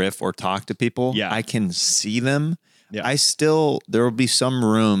want to riff or talk to people, Yeah. I can see them. Yeah. There will be some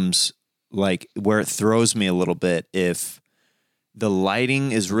rooms like where it throws me a little bit if the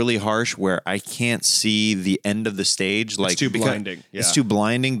lighting is really harsh where I can't see the end of the stage. Like too blinding. Yeah. It's too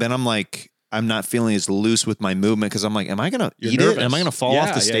blinding. Then I'm like, I'm not feeling as loose with my movement because I'm like, am I going to You're eat nervous. it? Am I going to fall Yeah,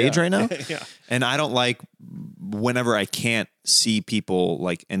 off the stage right now? Yeah. And I don't like whenever I can't see people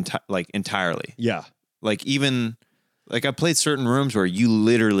like entirely. Yeah. Like even like I played certain rooms where you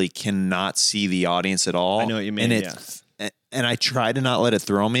literally cannot see the audience at all. I know what you mean, And I try to not let it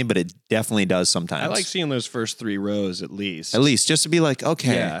throw me, but it definitely does sometimes. I like seeing those first 3 rows at least. At least just to be like,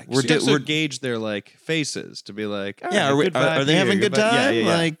 okay, Yeah. We're gauge their like faces to be like, all yeah, right, good vibe are they here, having a good vibe. time?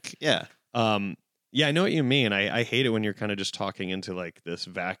 Yeah. Like, yeah. Yeah, I know what you mean. I hate it when you're kind of just talking into like this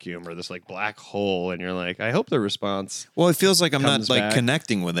vacuum or this like black hole, and you're like, I hope the response. Well, it feels like I'm not comes like back.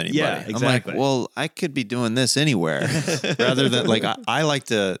 connecting with anybody. Yeah, exactly. I'm like, well, I could be doing this anywhere rather than like I like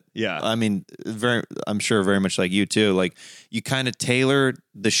to. Yeah. I mean, I'm sure very much like you too. Like you kind of tailor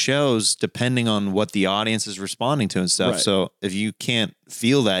the shows depending on what the audience is responding to and stuff. Right. So if you can't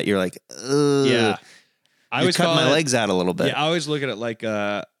feel that, you're like, ugh. Yeah. I You're always cutting call my it- legs out a little bit. Yeah, I always look at it like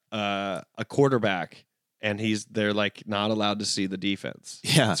a quarterback, and they're like not allowed to see the defense.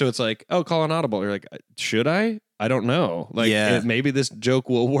 Yeah. So it's like, oh, call an audible. You're like, should I? I don't know. Like, Yeah. maybe this joke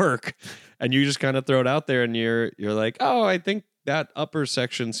will work, and you just kind of throw it out there, and you're like, oh, I think that upper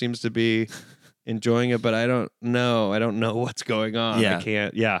section seems to be enjoying it, but I don't know. I don't know what's going on. Yeah. I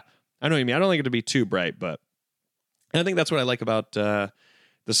can't. Yeah, I know what you mean. I don't like it to be too bright, but and I think that's what I like about the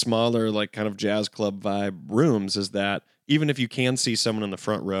smaller, like kind of jazz club vibe rooms is that even if you can see someone in the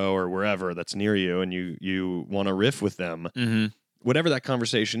front row or wherever that's near you and you want to riff with them, Mm-hmm. whatever that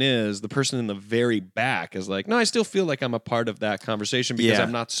conversation is, the person in the very back is like, no, I still feel like I'm a part of that conversation because Yeah.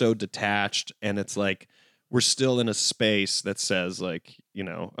 I'm not so detached. And it's like, we're still in a space that says like,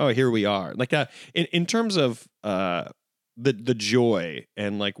 oh, here we are. Like that in terms of the joy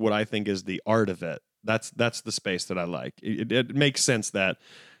and like what I think is the art of it. That's the space that I like. It makes sense that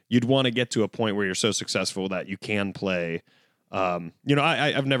you'd want to get to a point where you're so successful that you can play.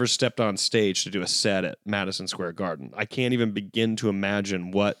 I've never stepped on stage to do a set at Madison Square Garden. I can't even begin to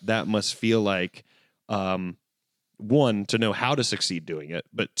imagine what that must feel like. One, to know how to succeed doing it,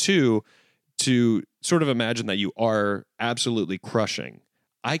 but two, to sort of imagine that you are absolutely crushing.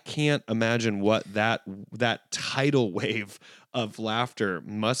 I can't imagine what that tidal wave of laughter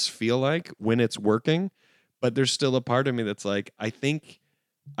must feel like when it's working. But there's still a part of me that's like, I think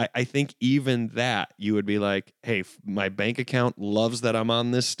even that you would be like, hey, my bank account loves that I'm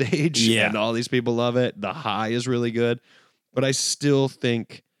on this stage and all these people love it. The high is really good. But I still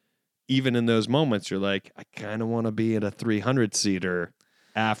think even in those moments, you're like, I kind of want to be in a 300 seater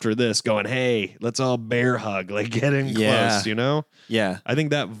after this going, hey, let's all bear hug, like get in close, Yeah. I think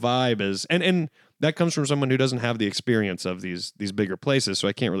that vibe is, and that comes from someone who doesn't have the experience of these bigger places. So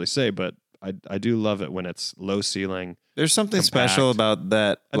I can't really say, but I do love it when it's low ceiling. There's something Compact. special about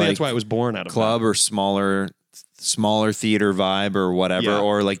that. I think that's why it was born out of club or smaller theater vibe or whatever. Yeah.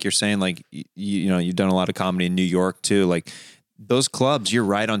 Or like you're saying, like, you've done a lot of comedy in New York too. Like those clubs, you're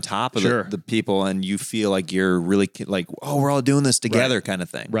right on top of Sure. the people and you feel like you're really like, oh, we're all doing this together kind of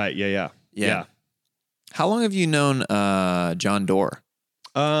thing. Right. Yeah. How long have you known John Doerr?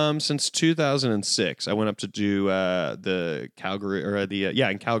 Since 2006, I went up to do the Calgary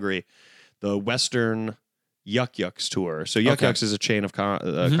in Calgary, the Western Yuck Yucks tour. So Yuck Okay. Yucks is a chain of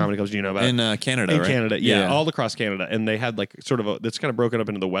comedy clubs. Do you know about In Canada, in right? Canada? Yeah, all across Canada, and they had like sort of it's kind of broken up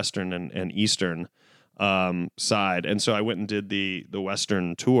into the Western and Eastern side. And so I went and did the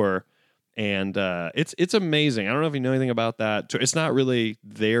Western tour. And it's amazing. I don't know if you know anything about that. It's not really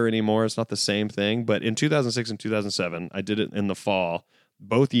there anymore. It's not the same thing. But in 2006 and 2007, I did it in the fall,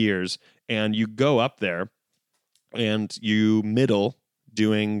 both years. And you go up there and you middle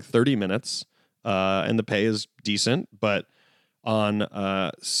doing 30 minutes. And the pay is decent. But on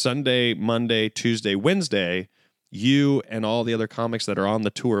Sunday, Monday, Tuesday, Wednesday, you and all the other comics that are on the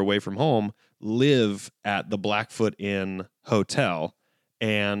tour away from home live at the Blackfoot Inn Hotel.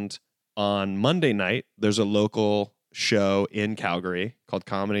 And on Monday night, there's a local show in Calgary called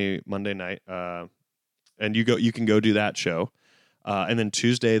Comedy Monday Night, and you can go do that show. And then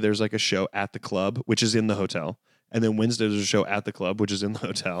Tuesday, there's like a show at the club, which is in the hotel. And then Wednesday, there's a show at the club, which is in the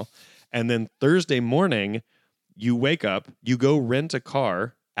hotel. And then Thursday morning, you wake up, you go rent a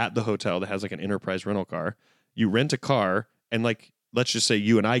car at the hotel that has like an enterprise rental car. You rent a car, and like, let's just say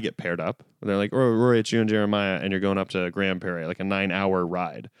you and I get paired up. And they're like, oh, Rory, it's you and Jeremiah, and you're going up to Grand Prairie, like a 9-hour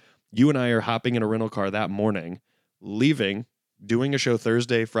ride. You and I are hopping in a rental car that morning, leaving, doing a show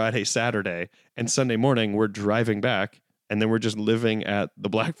Thursday, Friday, Saturday, and Sunday morning, we're driving back, and then we're just living at the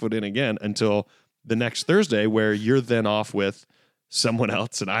Blackfoot Inn again until the next Thursday, where you're then off with someone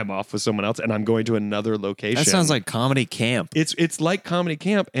else and I'm off with someone else, and I'm going to another location. That sounds like comedy camp. It's like comedy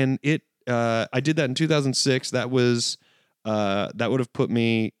camp, and I did that in 2006. That was that would have put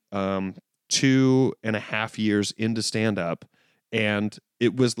me 2.5 years into stand up, and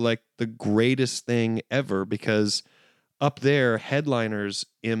it was like the greatest thing ever because up there, headliners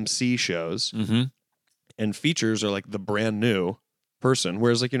MC shows Mm-hmm. and features are like the brand new person,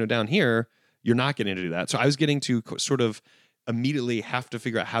 whereas like down here you're not getting to do that. So I was getting to sort of immediately have to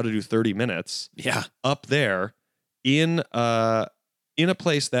figure out how to do 30 minutes. Yeah. Up there in a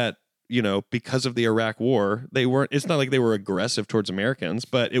place that, because of the Iraq war, it's not like they were aggressive towards Americans,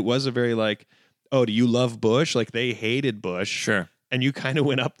 but it was a very like, oh, do you love Bush? Like they hated Bush. Sure. And you kind of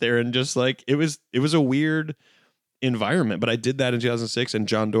went up there and just like, it was a weird environment, but I did that in 2006. And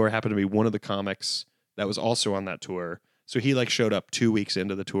John Doerr happened to be one of the comics that was also on that tour. So he like showed up 2 weeks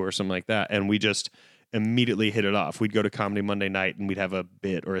into the tour or something like that. And immediately hit it off. We'd go to Comedy Monday night and we'd have a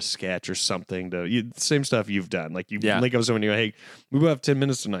bit or a sketch or something same stuff you've done. Like you link up with someone and you go, hey, we will have 10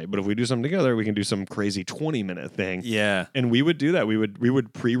 minutes tonight, but if we do something together, we can do some crazy 20-minute thing. Yeah. And we would do that. We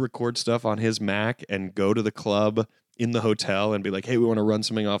would pre-record stuff on his Mac and go to the club in the hotel and be like, hey, we want to run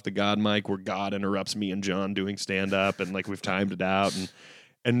something off the God mic where God interrupts me and John doing stand-up, and like we've timed it out.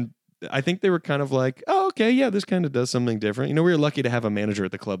 And I think they were kind of like, oh, okay, yeah, this kind of does something different. You know, we were lucky to have a manager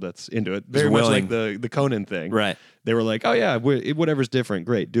at the club that's into it. Very much like the Conan thing. Right. They were like, oh, yeah, whatever's different,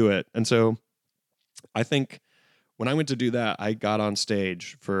 great, do it. And so I think when I went to do that, I got on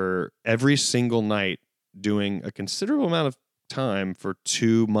stage for every single night doing a considerable amount of time for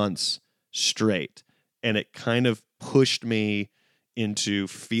 2 months straight. And it kind of pushed me into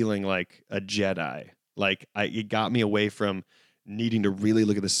feeling like a Jedi. Like it got me away from needing to really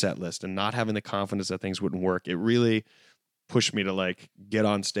look at the set list and not having the confidence that things wouldn't work. It really pushed me to like get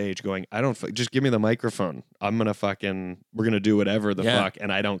on stage going, just give me the microphone. We're going to do whatever the fuck.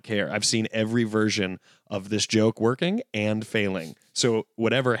 And I don't care. I've seen every version of this joke working and failing. So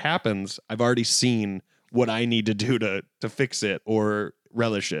whatever happens, I've already seen what I need to do to fix it or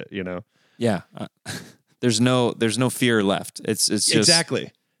relish it, you know? Yeah. There's no fear left. It's just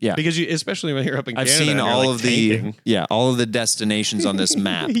exactly. Yeah, because especially when you're up in Canada, I've seen all of the destinations on this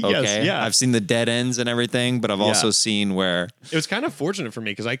map. Okay, yes, yeah. I've seen the dead ends and everything, but I've also seen where it was kind of fortunate for me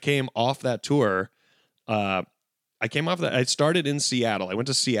because I came off that tour. I started in Seattle. I went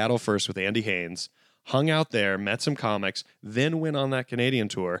to Seattle first with Andy Haynes, hung out there, met some comics, then went on that Canadian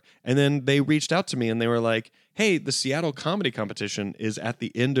tour, and then they reached out to me and they were like, "Hey, the Seattle Comedy Competition is at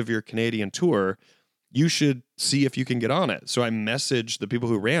the end of your Canadian tour. You should see if you can get on it." So I messaged the people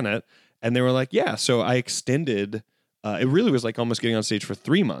who ran it and they were like, yeah. So I extended, it really was like almost getting on stage for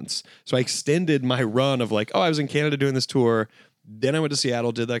 3 months. So I extended my run of like, I was in Canada doing this tour. Then I went to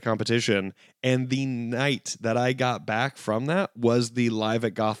Seattle, did that competition. And the night that I got back from that was the Live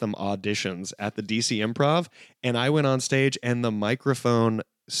at Gotham auditions at the DC Improv. And I went on stage and the microphone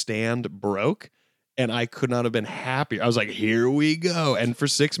stand broke and I could not have been happier. I was like, here we go. And for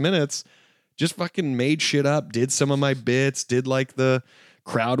 6 minutes, just fucking made shit up, did some of my bits, did like the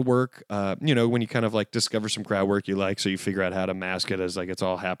crowd work, when you kind of like discover some crowd work you like, so you figure out how to mask it as like it's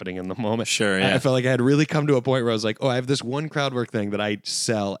all happening in the moment. Sure, yeah. I felt like I had really come to a point where I was like, oh, I have this one crowd work thing that I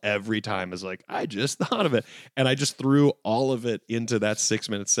sell every time is like, I just thought of it. And I just threw all of it into that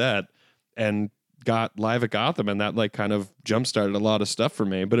 6-minute set and got Live at Gotham. And that like kind of jump-started a lot of stuff for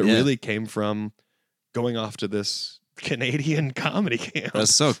me. But it really came from going off to this Canadian comedy camp.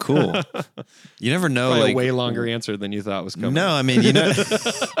 That's so cool. You never know. Probably like a way longer answer than you thought was coming. No, I mean,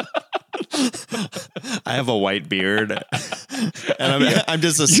 I have a white beard, and I'm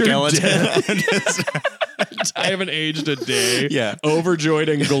just a skeleton. I haven't aged a day. Yeah, overjoyed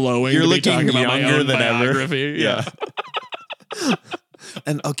and glowing. You're looking talking about younger my own than biography. ever. Yeah.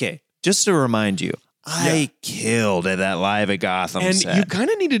 And okay, just to remind you, I killed at that Live at Gotham and set. You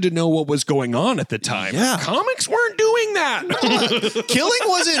kind of needed to know what was going on at the time. Yeah. Comics weren't doing that. Killing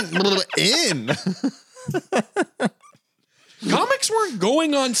wasn't in. Comics weren't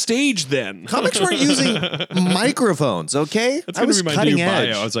going on stage then. Comics weren't using microphones, okay? That's I going was to be my cutting new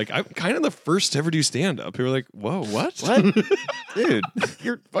edge. bio. I was like, I'm kind of the first to ever do stand-up. People were like, whoa, what? What? Dude,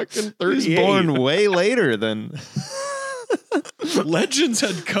 You're fucking he 38. was born way later than... Legends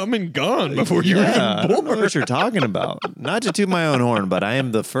had come and gone before you were I even don't born. know what you're talking about. Not to toot my own horn, but I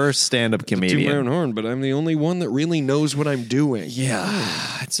am the first stand-up To my comedian. own horn, but I'm the only one that really knows what I'm doing.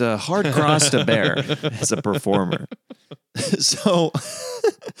 Yeah, it's a hard cross to bear as a performer. So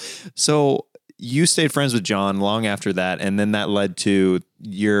you stayed friends with John long after that, and then that led to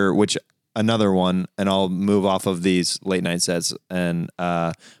another one, and I'll move off of these late night sets, and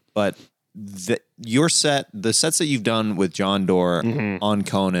but your set, the sets that you've done with John Doerr on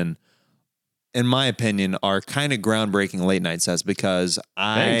Conan, in my opinion, are kind of groundbreaking late night sets because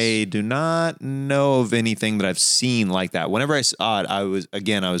I do not know of anything that I've seen like that. Whenever I saw it, I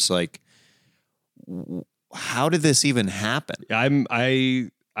was like, how did this even happen?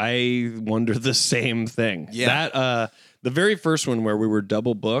 I wonder the same thing. Yeah. That the very first one where we were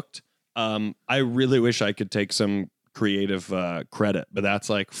double booked, I really wish I could take some creative credit, but that's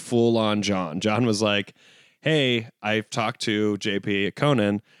like full on John. John was like, hey, I've talked to JP at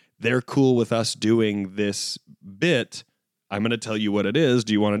Conan. They're cool with us doing this bit. I'm going to tell you what it is.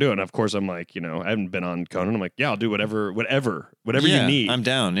 Do you want to do it? And of course I'm like, I haven't been on Conan. I'm like, yeah, I'll do whatever you need. I'm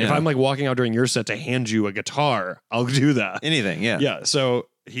down. Yeah. If I'm like walking out during your set to hand you a guitar, I'll do that. Anything. Yeah. Yeah. So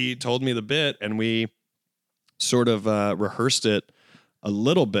he told me the bit and we sort of rehearsed it a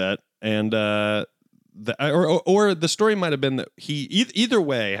little bit. And or the story might have been that he either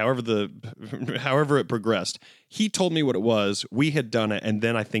way, however it progressed, he told me what it was. We had done it, and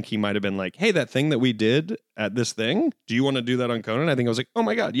then I think he might have been like, "Hey, that thing that we did at this thing, do you want to do that on Conan?" I think I was like, "Oh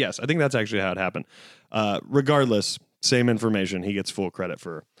my god, yes!" I think that's actually how it happened. Regardless, same information. He gets full credit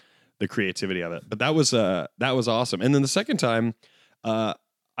for the creativity of it. But that was awesome. And then the second time, I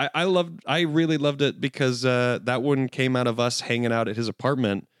really loved it because that one came out of us hanging out at his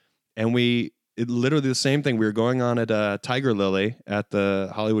apartment, and literally the same thing. We were going on at Tiger Lily at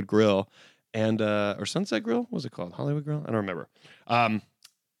the Hollywood Grill, and or Sunset Grill, what was it called? Hollywood Grill? I don't remember.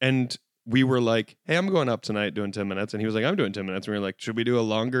 And we were like, "Hey, I'm going up tonight doing 10 minutes," and he was like, "I'm doing 10 minutes." And we were like, "Should we do a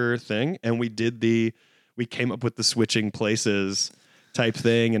longer thing?" And we came up with the switching places type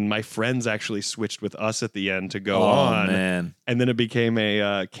thing, and my friends actually switched with us at the end to go on. Man. And then it became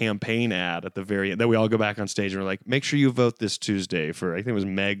a campaign ad at the very end. Then we all go back on stage and we're like, "Make sure you vote this Tuesday for," I think it was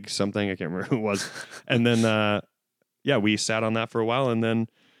Meg something. I can't remember who it was. And then, we sat on that for a while. And then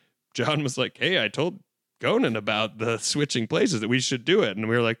John was like, "Hey, I told Conan about the switching places that we should do it." And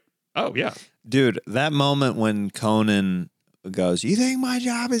we were like, "Oh, yeah." Dude, that moment when Conan goes, "You think my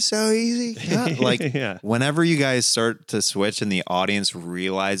job is so easy?" Like, Yeah. whenever you guys start to switch and the audience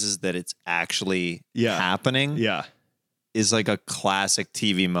realizes that it's actually happening, Yeah. is like a classic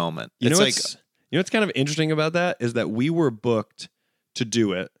TV moment. You It's know like, what's kind of interesting about that is that we were booked to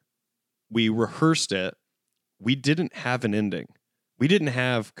do it. We rehearsed it. We didn't have an ending. We didn't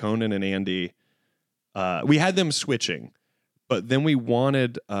have Conan and Andy. We had them switching, but then we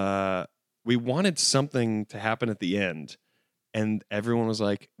wanted something to happen at the end. And everyone was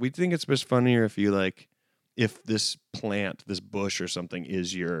like, "We think it's just funnier if this plant, this bush or something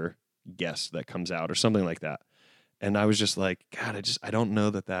is your guest that comes out," or something like that. And I was just like, "God, I don't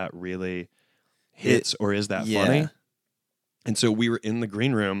know that really hits or is that funny." And so we were in the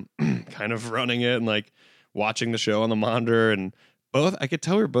green room kind of running it and like watching the show on the monitor, and I could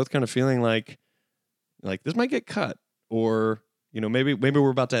tell we were both kind of feeling like this might get cut, or maybe we're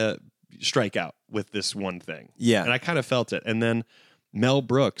about to strike out with this one thing. Yeah. And I kind of felt it. And then Mel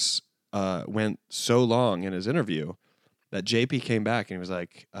Brooks went so long in his interview that JP came back and he was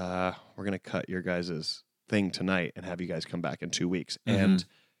like, "We're going to cut your guys' thing tonight and have you guys come back in 2 weeks." Mm-hmm. And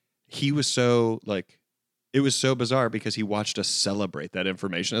he was so it was so bizarre because he watched us celebrate that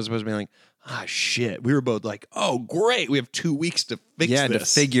information as opposed to being like, "Ah, shit." We were both like, "Oh, great. We have 2 weeks to fix this."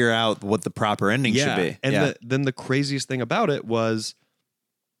 to figure out what the proper ending should be. And then the craziest thing about it was,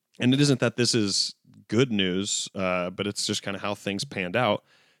 and it isn't that this is good news, but it's just kind of how things panned out.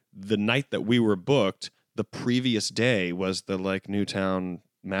 The night that we were booked, the previous day was the Newtown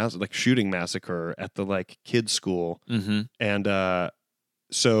shooting massacre at the kids school. Mm-hmm. And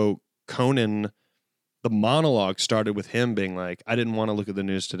so Conan, the monologue started with him being like, "I didn't want to look at the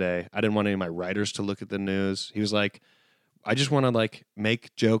news today. I didn't want any of my writers to look at the news." He was like, "I just want to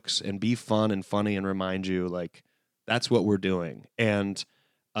make jokes and be fun and funny and remind you that's what we're doing." And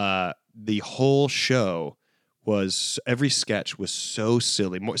the whole show every sketch was so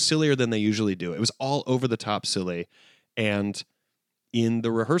silly, more sillier than they usually do. It was all over the top silly. And in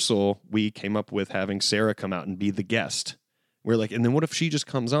the rehearsal, we came up with having Sarah come out and be the guest. We're like, and then what if she just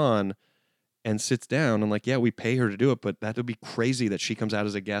comes on and sits down? And we pay her to do it, but that would be crazy that she comes out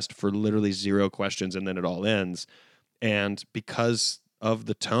as a guest for literally 0 questions and then it all ends. And because of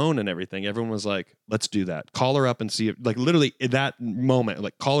the tone and everything, everyone was like, "Let's do that. Call her up and see if," literally in that moment,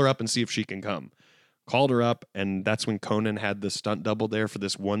 call her up and see if she can come. Called her up, and that's when Conan had the stunt double there for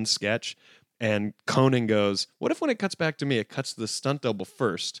this one sketch. And Conan goes, "What if when it cuts back to me, it cuts to the stunt double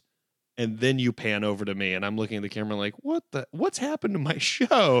first, and then you pan over to me?" And I'm looking at the camera like, what's happened to my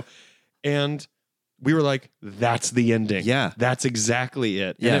show? And we were like, "That's the ending. Yeah. That's exactly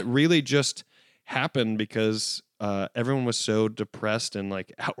it." Yeah. And it really just happened because everyone was so depressed and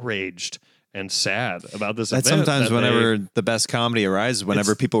outraged and sad about this That's event. sometimes whenever the best comedy arises,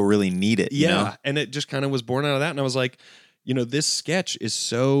 whenever people really need it. Yeah. You know? And it just kind of was born out of that. And I was like, this sketch is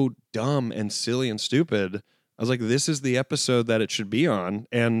so dumb and silly and stupid. I was like, this is the episode that it should be on.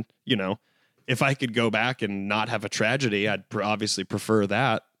 And, if I could go back and not have a tragedy, I'd obviously prefer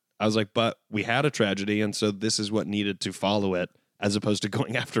that. I was like, but we had a tragedy. And so this is what needed to follow it, as opposed to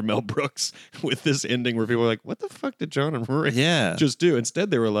going after Mel Brooks with this ending where people were like, "What the fuck did John and Rory just do?" Instead,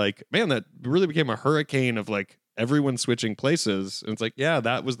 they were like, "Man, that really became a hurricane of everyone switching places." And it's like, yeah,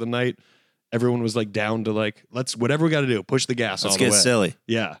 that was the night everyone was down to let's whatever we got to do, push the gas all the way. Let's get silly.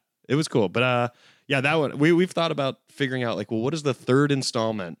 Yeah, it was cool. But that one, we've thought about figuring out what is the third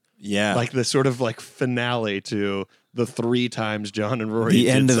installment? Yeah. The sort of finale to the 3 times John and Rory The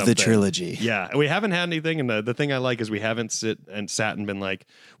did end of the something. trilogy. Yeah, and we haven't had anything, and the thing I like is we haven't sat and been like,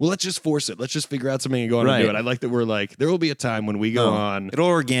 well, let's just force it. Let's just figure out something and go on and do Right. it. I like that we're like, there will be a time when we go No, on. It'll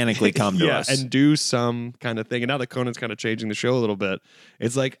organically come to yeah, us. and do some kind of thing. And now that Conan's kind of changing the show a little bit,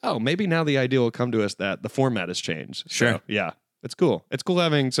 it's like, oh, maybe now the idea will come to us that the format has changed. Sure. So, yeah, it's cool. It's cool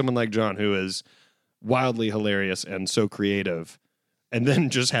having someone like John who is wildly hilarious and so creative. And then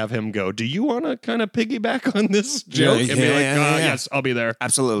just have him go, do you want to kind of piggyback on this joke? And be like, yeah. yes, I'll be there.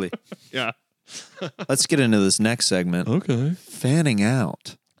 Absolutely. Yeah. Let's get into this next segment. Okay. Fanning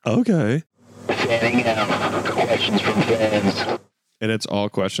out. Okay. Fanning out. Questions from fans. And it's all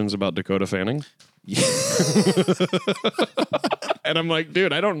questions about Dakota Fanning. And I'm like,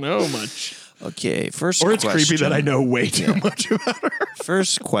 dude, I don't know much. Okay, first Or it's question. creepy that I know way too much about her.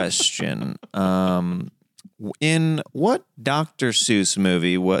 First question. In what Dr. Seuss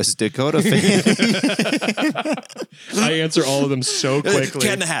movie was Dakota Fanning? I answer all of them so quickly.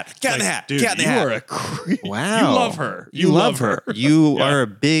 Cat in the Hat. Cat in the Hat. Dude, Cat in the you Hat. are a creep. Wow. You love her. You love her. You Yeah. are a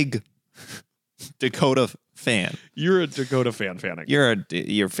big Dakota fan. You're a Dakota fanning.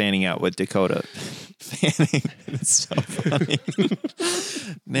 You're fanning out with Dakota Fanning. It's so funny.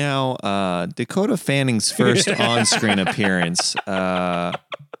 Now, Dakota Fanning's first on-screen appearance.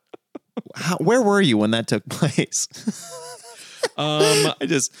 Where were you when that took place? I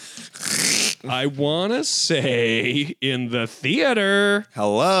want to say in the theater.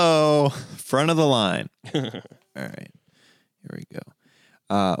 Hello, front of the line. All right, here we go.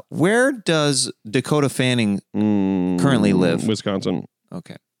 Where does Dakota Fanning currently live? Wisconsin.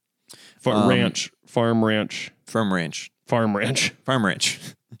 Okay, Farm ranch. farm ranch. Farm ranch. Farm ranch.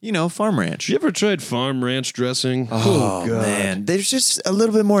 You know, farm ranch. You ever tried farm ranch dressing? Oh, man, there's just a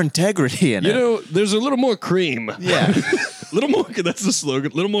little bit more integrity in You it. know, there's a little more cream. Yeah. Little more. That's the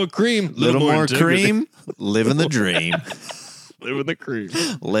slogan. Little more cream. Little more integrity. cream, living the dream. Living the cream.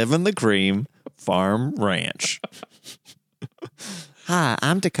 Living the cream, farm ranch. Hi,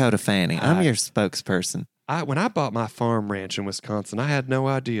 I'm Dakota Fanning. I'm your spokesperson. When I bought my farm ranch in Wisconsin, I had no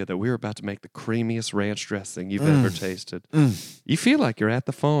idea that we were about to make the creamiest ranch dressing you've ever tasted. You feel like you're at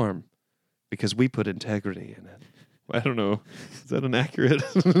the farm because we put integrity in it. I don't know. Is that an accurate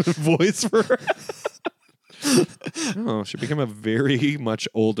voice for her? Oh, she became a very much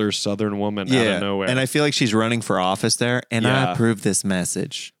older Southern woman out of nowhere. and I feel like she's running for office there, and I Yeah. approve this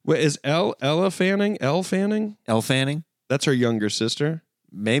message. Wait, is Ella Fanning? Elle Fanning? Elle Fanning? That's her younger sister.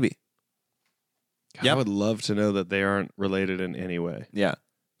 Maybe. God, Yep. I would love to know that they aren't related in any way. Yeah.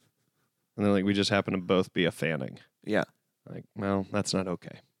 And then, like, we just happen to both be a Fanning. Yeah. Like, well, that's not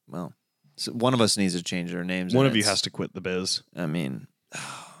okay. Well, so one of us needs to change their names. One and of you it's- has to quit the biz. I mean,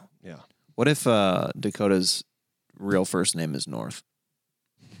 Yeah. what if Dakota's real first name is North?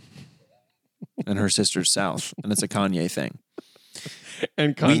 And her sister's South, and it's a Kanye thing.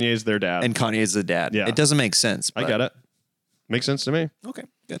 And Kanye's their dad. And Kanye's the dad. Yeah. It doesn't make sense. I get it. Makes sense to me. Okay,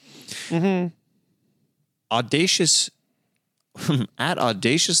 good. Mm-hmm. Audacious at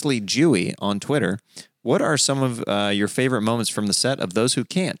Audaciously Jewy on Twitter. What are some of your favorite moments from the set of Those Who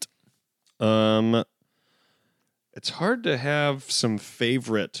Can't? It's hard to have some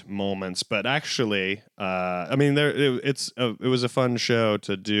favorite moments, but actually, I mean, it was a fun show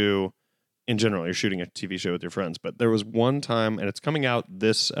to do. In general, you're shooting a TV show with your friends, but there was one time, and it's coming out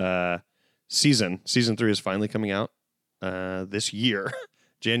this season. Season 3 is finally coming out this year,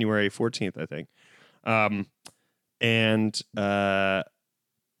 January 14th, I think.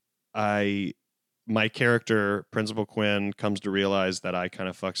 My character, Principal Quinn, comes to realize that I kind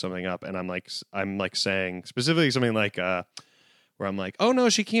of fucked something up, and I'm like saying specifically something like where I'm like, oh no,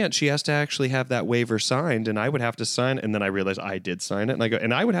 she can't. She has to actually have that waiver signed, and I would have to sign it. And then I realize I did sign it, and I go,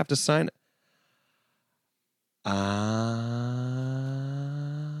 and I would have to sign it.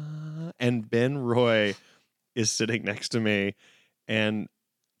 And Ben Roy is sitting next to me and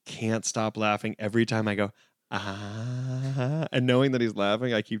can't stop laughing every time I go, and knowing that he's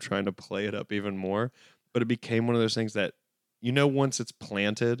laughing, I keep trying to play it up even more. But it became one of those things that, once it's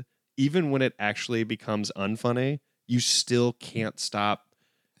planted, even when it actually becomes unfunny, you still can't stop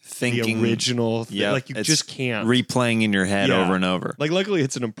Thinking the original thing. Yep, Like, you it's just can't. replaying in your head Yeah. over and over. Like, luckily,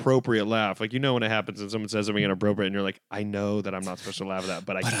 it's an appropriate laugh. Like, when it happens and someone says something inappropriate, and you're like, I know that I'm not supposed to laugh at that,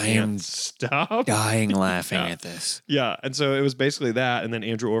 but I But I can't am stop. Dying laughing Yeah. at this. Yeah, and so it was basically that, and then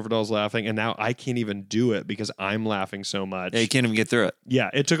Andrew Orvidal's laughing, and now I can't even do it because I'm laughing so much. Yeah, you can't even get through it. Yeah,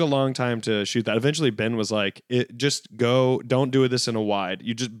 it took a long time to shoot that. Eventually, Ben was like, just go, don't do this in a wide.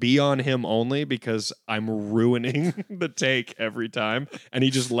 You just be on him only because I'm ruining the take every time. And he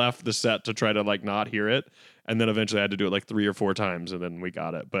just left the set to try to not hear it. And then eventually I had to do it 3 or 4 times, and then we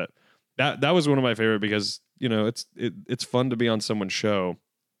got it. But that was one of my favorite because it's fun to be on someone's show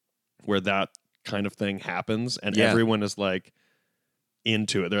where that kind of thing happens and Yeah. everyone is like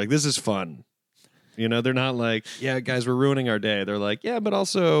into it. They're like, this is fun. They're not like, yeah, guys, we're ruining our day. They're like, yeah, but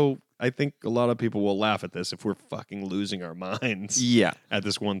also I think a lot of people will laugh at this if we're fucking losing our minds Yeah. at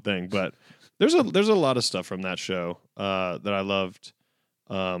this one thing. But there's a lot of stuff from that show that I loved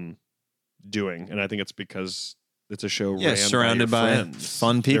doing, and I think it's because it's a show ran surrounded by, your by friends.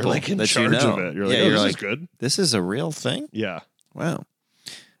 fun people They're like in that you charge know. of it. You're like, Yeah, oh, you're this like- is good. This is a real thing? Yeah. Wow.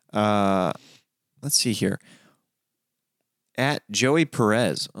 Let's see here. At Joey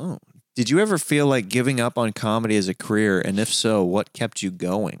Perez. Oh, did you ever feel like giving up on comedy as a career? And if so, what kept you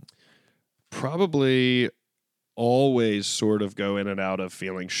going? Probably always sort of go in and out of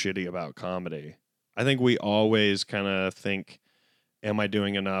feeling shitty about comedy. I think we always kind of think, am I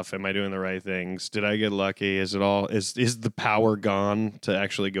doing enough? Am I doing the right things? Did I get lucky? Is the power gone to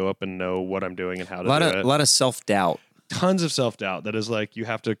actually go up and know what I'm doing and how to do it? A lot of self-doubt. Tons of self-doubt that is like you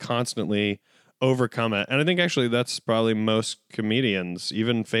have to constantly overcome it. And I think actually that's probably most comedians,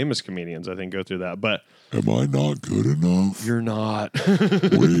 even famous comedians, I think go through that. But Am I not good enough? you're not.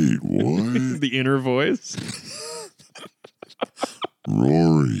 Wait, what? The inner voice.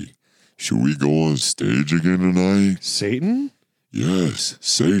 Rory, should we go on stage again tonight? Satan? Yes,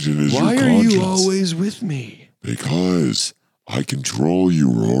 Satan is Why your are conscience. you always with me? Because I control you,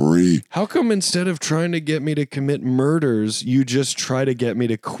 Rory. How come instead of trying to get me to commit murders, you just try to get me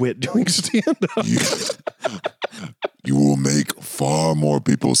to quit doing stand-up? You will make far more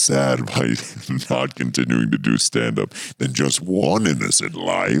people sad by not continuing to do stand-up than just one innocent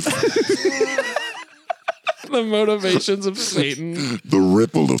life. The motivations of Satan. The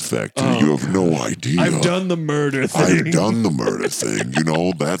ripple effect. You have no idea. I've done the murder thing. I've done the murder thing.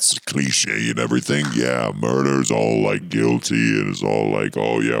 That's cliche and everything. Yeah, murder's all like guilty and it's all like,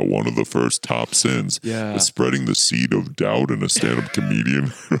 oh yeah, one of the first top sins. Yeah. Is spreading the seed of doubt in a stand-up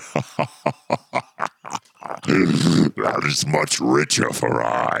comedian. That is much richer for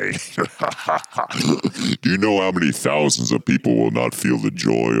I. Do you know how many thousands of people will not feel the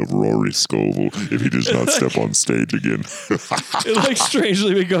joy of Rory Scovel if he does not step on stage again? It like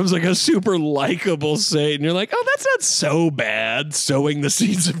strangely becomes like a super likable Satan. You're like, oh, that's not so bad. Sowing the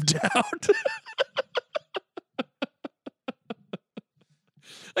seeds of doubt.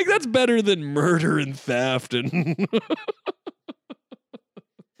 Like that's better than murder and theft and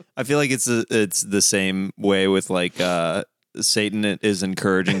I feel like it's the same way with like Satan is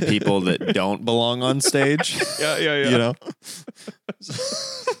encouraging people that don't belong on stage. yeah. You know?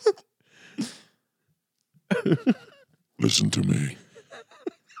 Listen to me.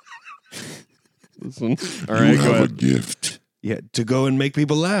 Listen. All You right, go have a ahead. gift. Yeah, to go and make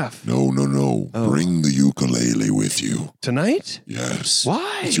people laugh. No. Oh. Bring the ukulele with you. Tonight? Yes.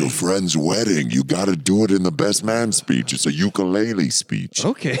 Why? It's your friend's wedding. You got to do it in the best man speech. It's a ukulele speech.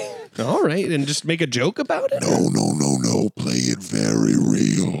 Okay. All right. And just make a joke about it? No. Play it very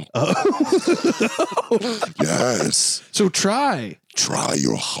real. Yes. So try. Try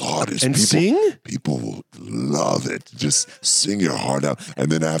your hardest. And sing? People will love it. Just sing your heart out.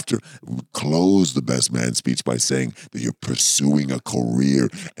 And then after, close the best man speech by saying that you're pursuing a career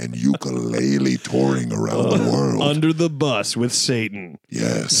and ukulele touring around the world. Under the bus with Satan.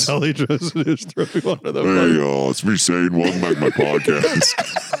 Yes. All he does is throw you under the Hey, bus. y'all. It's me, Satan. Welcome back to my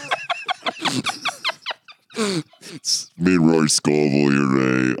podcast. It's me and Roy Scovel here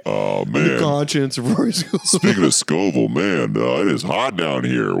today. Oh, The man. conscience of Roy School. Speaking of Scovel, man, it is hot down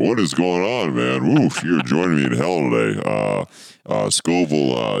here. What is going on, man? Oof, you're joining me in hell today.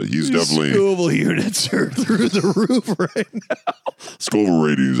 Scovel, he's definitely... Scoville units are through the roof right now. Scovel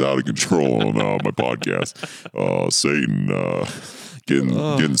rating is out of control on my podcast. Satan,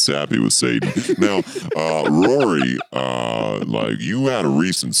 getting sappy with Satan. Now, Rory, like you had a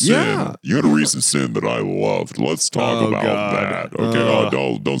recent sin. Yeah. You had a recent sin that I loved. Let's talk about God. that.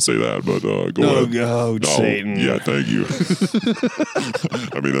 Okay, don't say that, but go ahead. No, Satan. Yeah, thank you.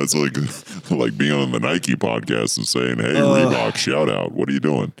 I mean, that's like being on the Nike podcast and saying, "Hey, Reebok, shout out. What are you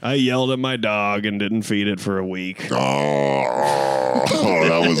doing?" I yelled at my dog and didn't feed it for a week. Oh,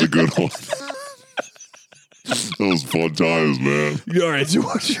 that was a good one. That was fun times, man. All right, so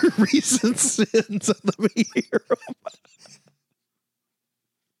what's your recent sins? Let me hear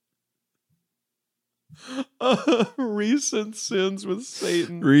them. Recent sins with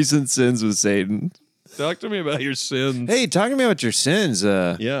Satan. Recent sins with Satan. Talk to me about your sins. Hey, talking about your sins.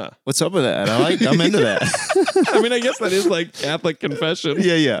 Yeah. What's up with that? I'm into that. I mean, I guess that is like Catholic confession.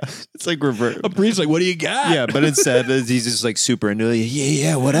 yeah. It's like revert. A priest like, what do you got? Yeah, but instead he's just like super into it.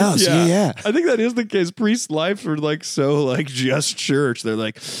 Yeah. What else? Yeah. I think that is the case. Priests' lives are like so like just church. They're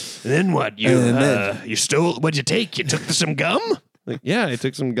like, then what? You stole? What'd you take? You took some gum? Like, yeah, I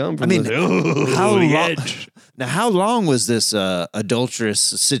took some gum from I mean, the how the long? edge. Now, how long was this adulterous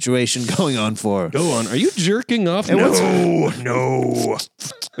situation going on for? Go on. Are you jerking off? Hey, No.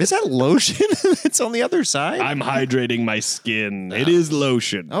 Is that lotion? It's on the other side. I'm hydrating my skin. It is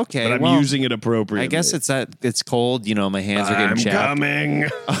lotion. Okay, but I'm well, using it appropriately. I guess it's cold. You know, my hands are I'm getting chapped. coming.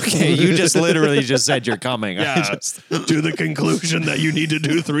 Okay, you just literally just said you're coming. I Yeah, just- to the conclusion that you need to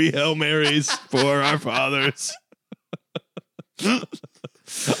do 3 Hail Marys for our fathers.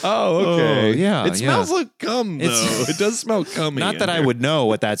 Oh, okay. Oh, yeah, It smells like cum, though. It's- It does smell cummy. Not that I would know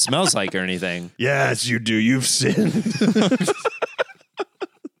what that smells like or anything. Yes, you do. You've sinned.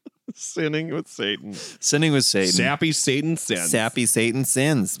 Sinning with Satan. Sinning with Satan. Sappy Satan sins. Sappy Satan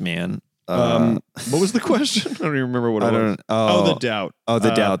sins, man. What was the question? I don't even remember what it I was. don't. Oh, the doubt. Oh,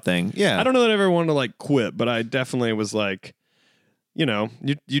 the doubt thing. Yeah. I don't know that I ever wanted to like quit, but I definitely was like, you know,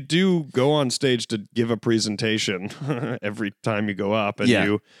 you do go on stage to give a presentation every time you go up, and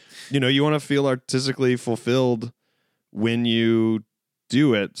Yeah. you want to feel artistically fulfilled when you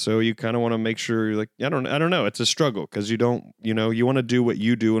do it. So you kind of want to make sure you're like, I don't know. It's a struggle because you don't, you want to do what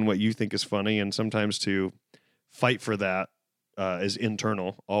you do and what you think is funny, and sometimes to fight for that is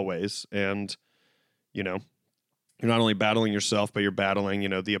internal always, and you're not only battling yourself, but you're battling,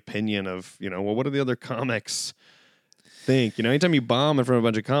 the opinion of, well, what do the other comics think? Anytime you bomb in front of a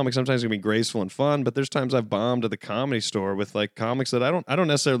bunch of comics, sometimes it can be graceful and fun, but there's times I've bombed at the Comedy Store with like comics that I don't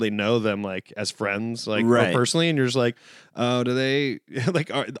necessarily know them like as friends, like or Right. personally, and you're just like, oh, do they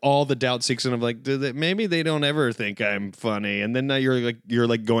like all the doubt seeks in of like, maybe they don't ever think I'm funny, and then now you're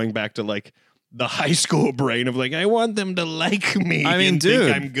like going back to like the high school brain of like, I want them to like me. I mean, and dude,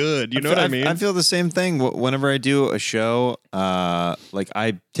 think I'm good. You know what I mean? I feel the same thing. Whenever I do a show, like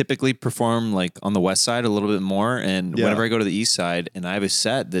I typically perform like on the west side a little bit more, and Yeah. whenever I go to the east side and I have a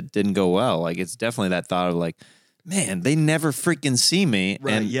set that didn't go well, like it's definitely that thought of like, man, they never freaking see me,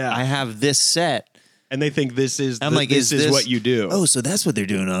 Right, and yeah. I have this set. And they think this is I'm like, this is what you do. Oh, so that's what they're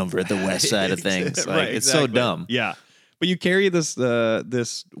doing over at the west side of things. Like, Right, it's so exactly. dumb. Yeah, but you carry this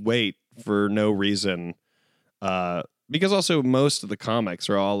this weight for no reason, because also most of the comics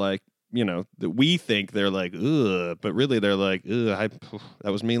are all like, that we think they're like, ugh, but really they're like, ugh,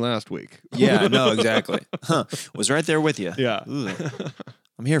 that was me last week. Yeah, no, exactly. Huh. Was right there with you. Yeah. Ugh.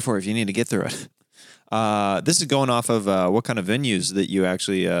 I'm here for it if you need to get through it. This is going off of what kind of venues that you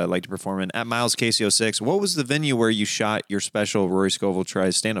actually like to perform in. At Miles KC06, what was the venue where you shot your special Rory Scovel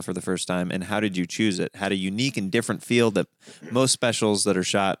Tries Stand-Up for the first time, and how did you choose it? Had a unique and different feel that most specials that are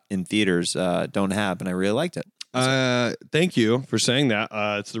shot in theaters don't have, and I really liked it. Thank you for saying that.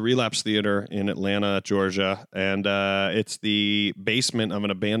 It's the Relapse Theater in Atlanta, Georgia, and it's the basement of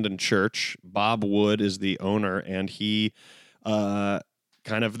an abandoned church. Bob Wood is the owner, and he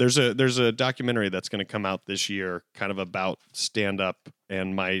there's a documentary that's going to come out this year, kind of about stand up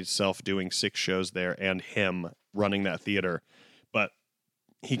and myself doing 6 shows there, and him running that theater. But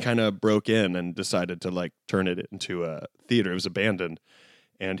he kind of broke in and decided to like turn it into a theater. It was abandoned.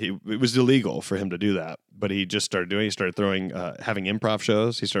 And it was illegal for him to do that, but he just started doing. He started throwing, having improv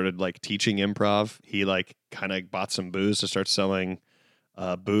shows. He started like teaching improv. He like kind of bought some booze to start selling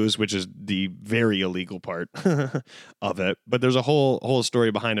booze, which is the very illegal part of it. But there's a whole story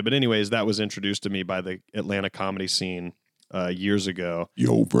behind it. But anyways, that was introduced to me by the Atlanta comedy scene years ago.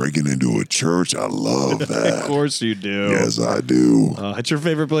 Yo, breaking into a church, I love that. Of course you do. Yes, I do. It's your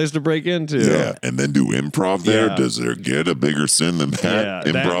favorite place to break into. Yeah, and then do improv there. Yeah. Does there get a bigger sin than that?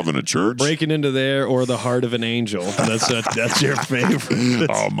 Yeah, Improv in a church? Breaking into there or the Heart of an Angel. That's your favorite.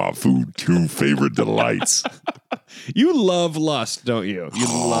 Oh, my two favorite delights. You love lust, don't you? You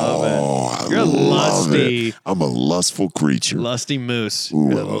love it. Oh, You're a love lusty- it. I'm a lustful creature. Lusty moose. Ooh,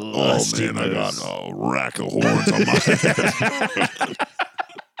 You're a oh lusty man, I got moose. a rack of horns on my head.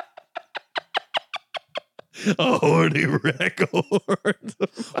 A horny rack of horns.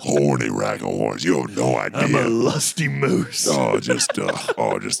 Horny rack of horns. You have no idea. I'm a lusty moose. just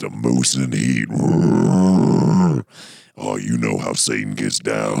a moose in the heat. Oh, you know how Satan gets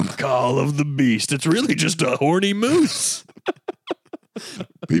down. Call of the beast. It's really just a horny moose.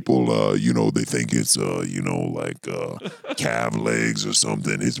 People, they think it's, like calf legs or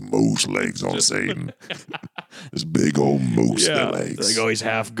something. It's moose legs on Satan. This big old moose legs. Like, oh, he's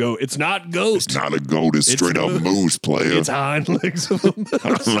half goat. It's not goat. It's not a goat. It's straight up moose, player. It's hind legs of a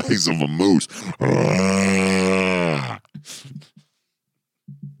moose. Legs of a moose.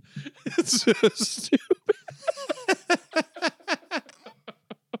 It's so stupid.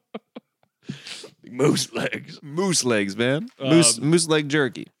 Moose legs. Moose legs, man. Moose leg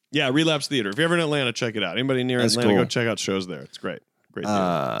jerky. Yeah, Relapse Theater. If you're ever in Atlanta, check it out. Anybody near That's Atlanta, cool. go check out shows there. It's great. Great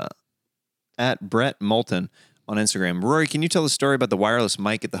theater. At Brett Moulton on Instagram. Rory, can you tell the story about the wireless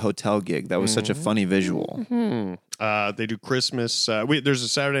mic at the hotel gig? That was such a funny visual. They do Christmas. There's a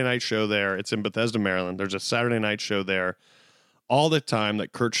Saturday night show there. It's in Bethesda, Maryland. There's a Saturday night show there all the time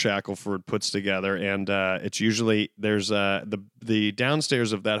that Kurt Shackelford puts together, and it's usually there's the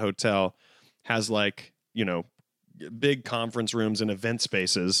downstairs of that hotel has like big conference rooms and event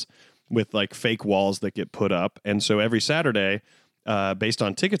spaces with like fake walls that get put up, and so every Saturday. Based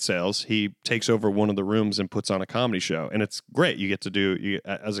on ticket sales, he takes over one of the rooms and puts on a comedy show, and it's great. You get to do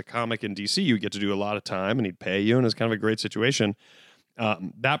as a comic in DC, you get to do a lot of time, and he'd pay you, and it's kind of a great situation.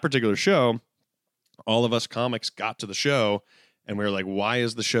 That particular show, all of us comics got to the show, and we were like, "Why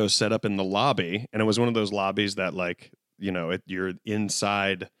is the show set up in the lobby?" And it was one of those lobbies that, like, you're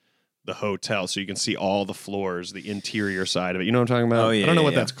inside the hotel, so you can see all the floors, the interior side of it. You know what I'm talking about? Oh, yeah, I don't know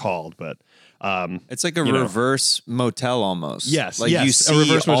what yeah. that's called, but. It's like a reverse motel almost. Yes, like yes, you a see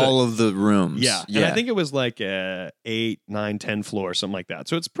reverse motel. all of the rooms. Yeah. And I think it was like 8, 9, 10 floors, something like that.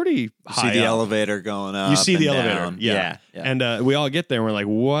 So it's pretty high. See the up. elevator going up. You see the and elevator. down. Yeah. And we all get there and we're like,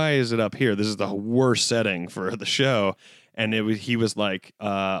 why is it up here? This is the worst setting for the show. And he was like,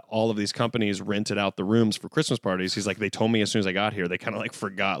 all of these companies rented out the rooms for Christmas parties. He's like, they told me as soon as I got here, they kind of like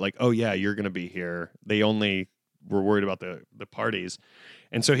forgot, like, oh yeah, you're going to be here. They only were worried about the parties.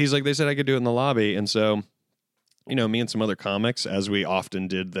 And so he's like, they said I could do it in the lobby. And so, me and some other comics, as we often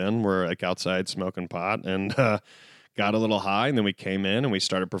did then, were like outside smoking pot and got a little high. And then we came in and we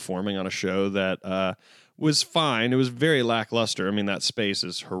started performing on a show that was fine. It was very lackluster. I mean, that space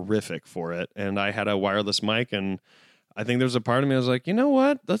is horrific for it. And I had a wireless mic, and I think there's a part of me that was like, you know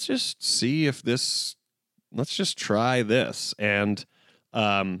what? Let's just see if let's just try this. And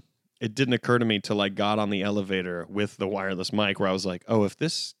it didn't occur to me till I got on the elevator with the wireless mic where I was like, oh, if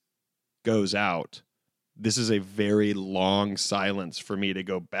this goes out, this is a very long silence for me to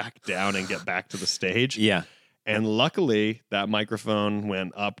go back down and get back to the stage. Yeah. And luckily, that microphone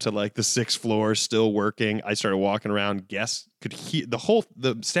went up to like the 6th floor, still working. I started walking around. Guests could hear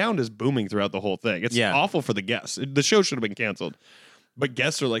the sound is booming throughout the whole thing. It's awful for the guests. The show should have been canceled. But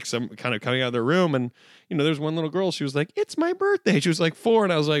guests are like some kind of coming out of their room, and there's one little girl. She was like, "It's my birthday." She was like 4,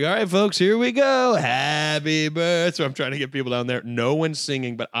 and I was like, "All right, folks, here we go, happy birthday!" So I'm trying to get people down there. No one's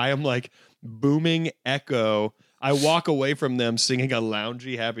singing, but I am like booming echo. I walk away from them singing a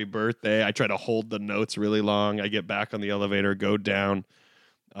loungy happy birthday. I try to hold the notes really long. I get back on the elevator, go down,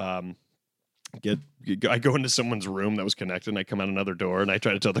 I go into someone's room that was connected, and I come out another door, and I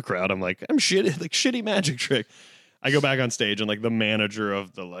try to tell the crowd, I'm like, I'm shitty magic trick. I go back on stage, and like the manager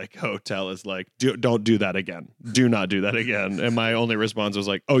of the like hotel is like, don't do that again. Do not do that again. And my only response was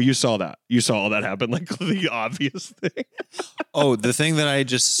like, oh, you saw that. You saw all that happen. Like the obvious thing. Oh, the thing that I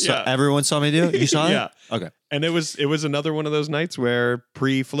just saw, everyone saw me do? You saw it? Yeah. Okay. And it was another one of those nights where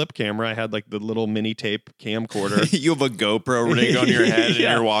pre-flip camera, I had like the little mini tape camcorder. You have a GoPro rig on your head and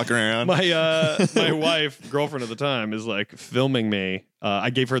you're walking around. My wife, girlfriend at the time, is like filming me. I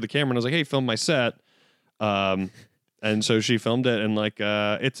gave her the camera and I was like, hey, film my set. And so she filmed it, and like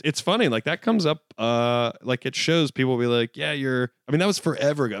it's funny, like that comes up like it shows people will be like, yeah, that was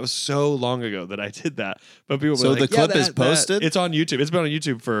forever ago. It was so long ago that I did that. But people will be like, the clip is posted? It's on YouTube. It's been on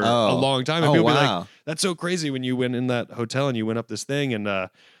YouTube for a long time. And people will be like, that's so crazy when you went in that hotel and you went up this thing, and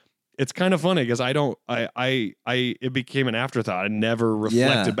it's kind of funny because it became an afterthought. I never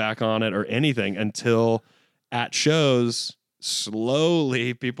reflected back on it or anything until at shows.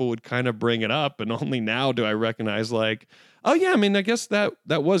 Slowly people would kind of bring it up, and only now do I recognize like, oh yeah, I mean, I guess that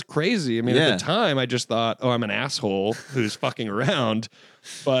was crazy. I mean, at the time I just thought, oh, I'm an asshole who's fucking around,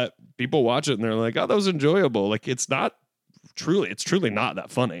 but people watch it and they're like, oh, that was enjoyable. Like it's truly not that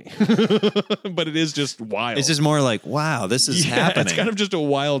funny, but it is just wild. It's just more like, wow, this is happening. It's kind of just a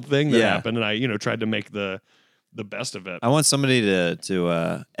wild thing that happened. And I, tried to make the the best of it. I want somebody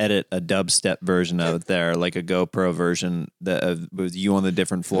to edit a dubstep version of it there, like a GoPro version that with you on the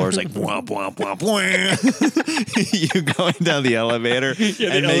different floors, like womp womp womp womp. You going down the elevator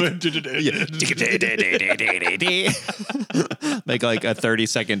and make like a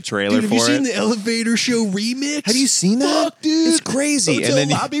 30-second trailer for it. the Elevator Show remix? Have you seen that? Fuck, dude. It's crazy. Hotel And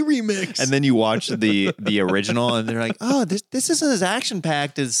then Lobby remix. and then you watch the original, and they're like, "Oh, this isn't as action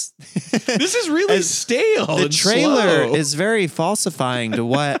packed as this is really stale. the and trailer slow. is very falsifying to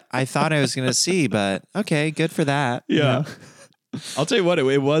what I thought I was going to see." But okay, good for that. Yeah. I'll tell you what,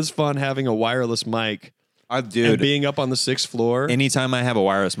 it was fun having a wireless mic and Dude. being up on the 6th floor. Anytime I have a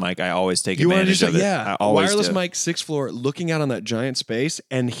wireless mic, I always take You want to advantage just of it. yeah, I always wireless do. mic, 6th floor, looking out on that giant space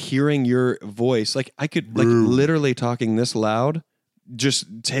and hearing your voice. Like I could like literally talking this loud, just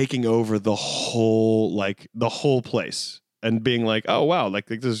taking over the whole place and being like, oh wow, like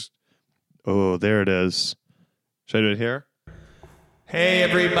this. Oh, there it is. Should I do it here? Hey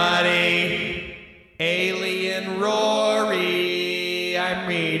everybody, Alien Rory, I'm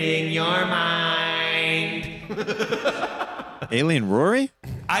reading your mind. Alien Rory?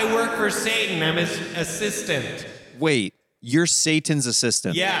 I work for Satan. I'm his assistant. Wait, you're Satan's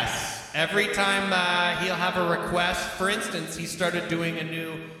assistant. Yes. Every time he'll have a request, for instance, he started doing a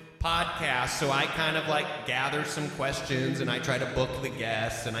new podcast, so I kind of like gather some questions and I try to book the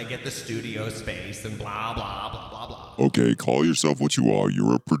guests and I get the studio space and blah, blah, blah, blah, blah. Okay, call yourself what you are.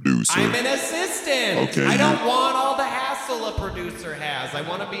 You're a producer. I'm an assistant. Okay, I don't want all the hassle a producer has. I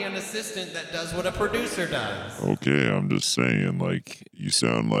want to be an assistant that does what a producer does. Okay, I'm just saying, like, you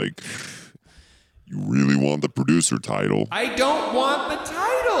sound like you really want the producer title. I don't want the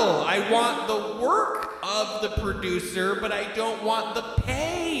title. I want the work of the producer, but I don't want the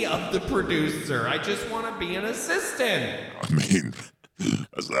pay of the producer. I just want to be an assistant. I mean,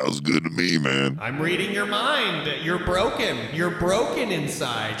 that sounds good to me, man. I'm reading your mind. You're broken. You're broken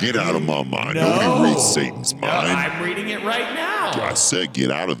inside. Get out of my mind. No. Nobody reads Satan's No, mind. I'm reading it right now. I said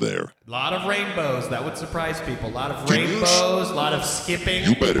get out of there. A lot of rainbows. That would surprise people. A lot of Can you rainbows. A lot of skipping.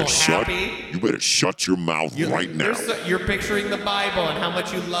 You better people shut. happy. You better shut your mouth right now. You're picturing the Bible and how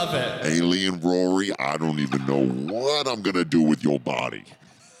much you love it. Alien Rory, I don't even know what I'm gonna do with your body.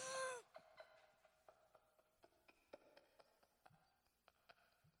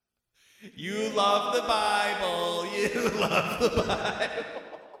 You love the Bible. You love the Bible.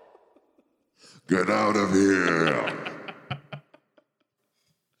 Get out of here.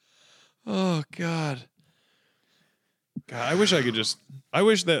 Oh God. God, I wish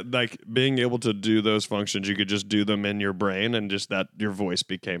that like being able to do those functions, you could just do them in your brain and just that your voice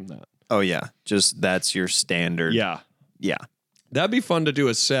became that. Oh yeah, just that's your standard. Yeah. Yeah. That'd be fun to do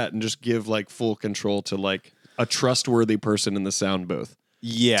a set and just give like full control to like a trustworthy person in the sound booth.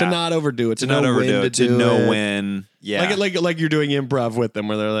 Yeah. To not overdo it. To not overdo it. To know it. when. Yeah. Like you're doing improv with them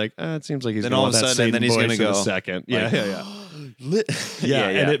where they're like, it seems like he's Then going all with of a that sudden, Satan and then he's voice gonna in a go, second. like, Yeah, yeah.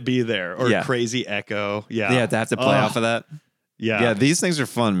 and it be there. Or Yeah. crazy echo. Yeah. Yeah, to have to play off of that. Yeah. Yeah, these things are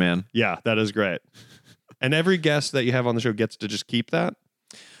fun, man. Yeah, that is great. And every guest that you have on the show gets to just keep that?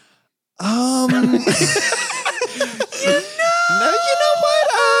 No, you know what?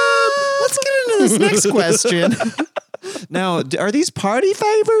 Let's get into this next question. Now, are these party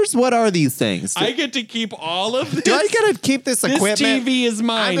favors? What are these things? I get to keep all of this. Do I gotta keep this This equipment? TV is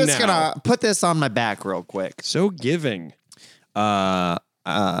mine I'm just now. gonna put this on my back real quick. So giving. Are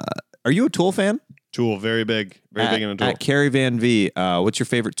you a Tool fan? Tool, very big. Very big into Tool. At Carrie Van V, what's your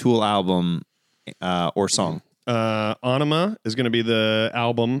favorite Tool album or song? Anima is going to be the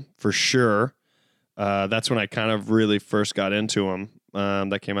album for sure. That's when I kind of really first got into them.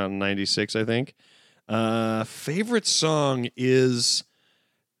 That came out in 96, I think. Favorite song is...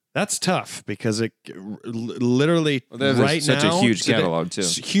 That's tough because it literally there's right such a now... huge today- catalog, too.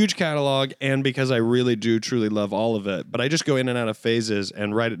 Huge catalog, and because I really do truly love all of it. But I just go in and out of phases,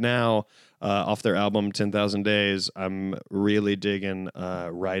 and right now, off their album 10,000 Days, I'm really digging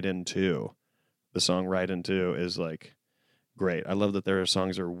Right Into. The song Right Into is like great. I love that their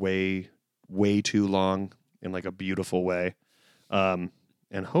songs are way, way too long in like a beautiful way. And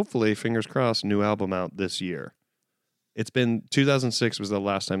hopefully, fingers crossed, new album out this year. It's been 2006 was the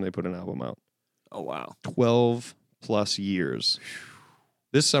last time they put an album out. Oh, wow. 12 plus years.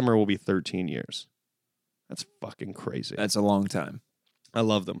 This summer will be 13 years. That's fucking crazy. That's a long time. I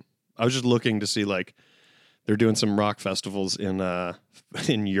love them. I was just looking to see like they're doing some rock festivals in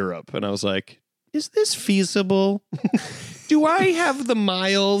Europe, and I was like, is this feasible? Do I have the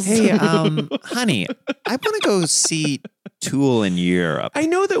miles? Hey, honey, I want to go see Tool in Europe. I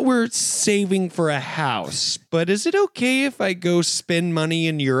know that we're saving for a house, but is it okay if I go spend money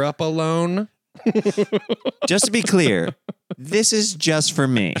in Europe alone? Just to be clear, this is just for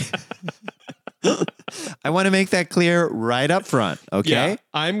me. I want to make that clear right up front, okay? Yeah,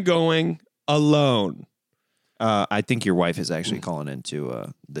 I'm going alone. I think your wife is actually calling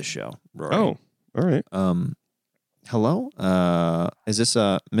into the show, Rory. Oh, all right. Hello? Is this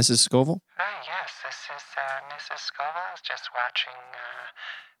Mrs. Scoville? Yes, this is Mrs. Scoville. I was just watching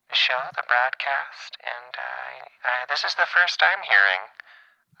the show, the broadcast, and this is the first I'm hearing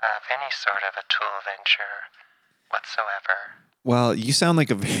of any sort of a tool venture whatsoever. Well, you sound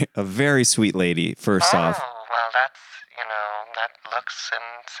like a very sweet lady, first off. Oh, well, that's, that looks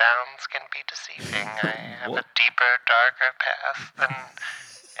and sounds can be deceiving. I have a deeper, darker past than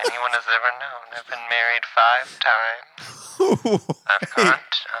anyone has ever known. I've been married 5 times. I've gone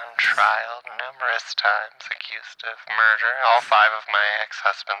on trial numerous times, accused of murder. All 5 of my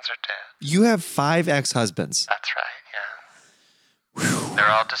ex-husbands are dead. You have 5 ex-husbands. That's right, yeah. They're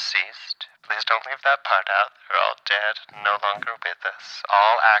all deceased. Please don't leave that part out. They're all dead, no longer with us.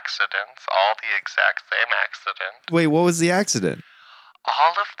 All accidents, all the exact same accident. Wait, what was the accident?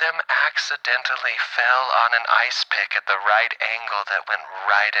 All of them accidentally fell on an ice pick at the right angle that went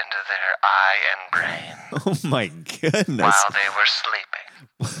right into their eye and brain Oh my goodness. while they were sleeping.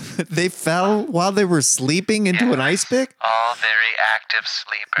 They fell while they were sleeping into an ice pick? All very active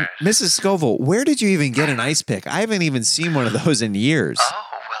sleepers. Mrs. Scoville, where did you even get an ice pick? I haven't even seen one of those in years. Oh,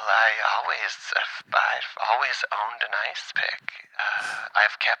 well, I've always owned an ice pick.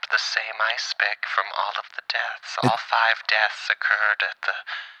 I've kept the same ice pick from all of the deaths. All 5 deaths occurred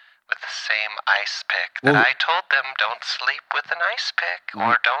with the same ice pick. That Well- I told them don't sleep with an ice pick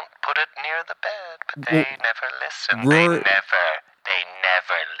or don't put it near the bed, but they never listen. They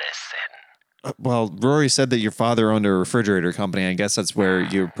never listen. Well, Rory said that your father owned a refrigerator company. I guess that's where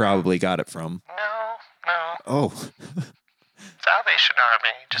you probably got it from. No. Oh, Salvation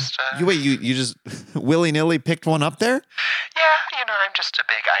Army. Just you just willy-nilly picked one up there? Yeah, I'm just a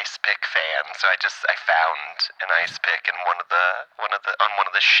big ice pick fan, so I found an ice pick in on one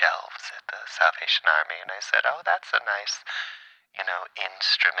of the shelves at the Salvation Army, and I said, "Oh, that's a nice,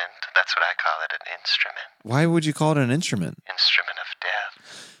 instrument." That's what I call it, an instrument. Why would you call it an instrument? Instrument of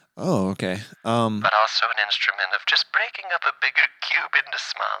death. Oh, okay. But also an instrument of just breaking up a bigger cube into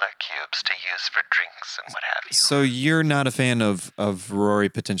smaller cubes to use for drinks and what have you. So you're not a fan of Rory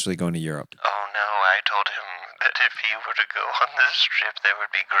potentially going to Europe? Oh no, I told him that if he were to go on this trip, there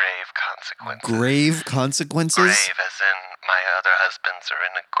would be grave consequences. Grave consequences? Grave, as in my other husbands are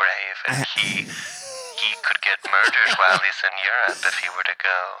in a grave, and he could get murdered while he's in Europe if he were to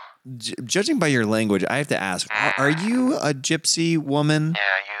go. Judging by your language, I have to ask: are you a gypsy woman? Yeah,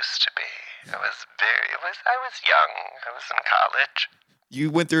 I used to be. I was young. I was in college.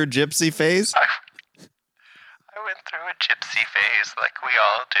 You went through a gypsy phase? I went through a gypsy phase like we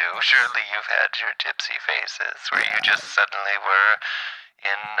all do. Surely you've had your gypsy phases where you just suddenly were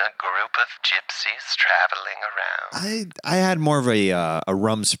in a group of gypsies traveling around. I had more of a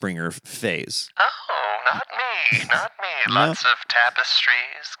Rumspringer phase. Oh, not me. Lots of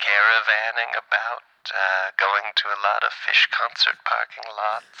tapestries, caravanning about, going to a lot of fish concert parking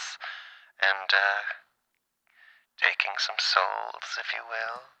lots, and taking some souls, if you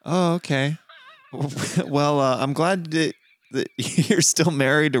will. Oh, okay. Well, I'm glad that you're still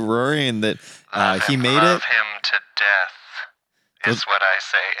married to Rory and that he made it. Love him to death is what I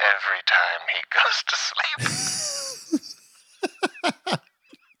say every time he goes to sleep.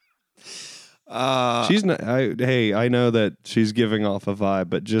 She's not. I know that she's giving off a vibe,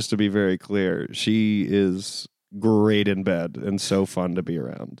 but just to be very clear, she is great in bed and so fun to be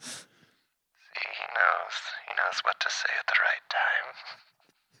around. See, he knows what to say at the right time.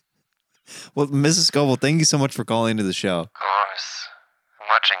 Well, Mrs. Scoville, thank you so much for calling into the show. Of course. I'm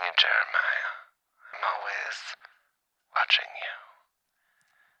watching you, Jeremiah. I'm always watching you.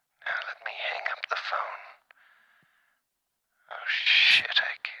 Now let me hang up the phone. Oh shit,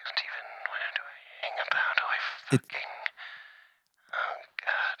 I can't even. Where do I hang up? How do I fucking. Oh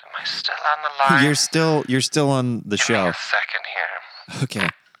god, am I still on the line? You're still on the Give show. me a second here. Okay.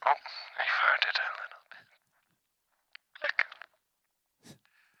 Oh, I farted a little bit. Look.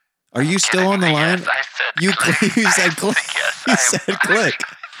 Are you still on the line? Yes, I said You click. you said click. Yes, You I said click.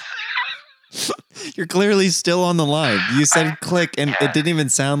 You're clearly still on the line. You said click, and it didn't even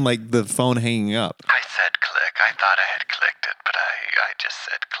sound like the phone hanging up. I said click. I thought I had clicked it, but I just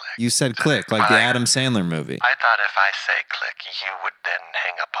said click. You said click, like the Adam Sandler movie. I thought if I say click, you would then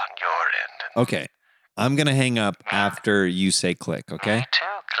hang up on your end. And Okay. I'm going to hang up after you say click, okay? Me too.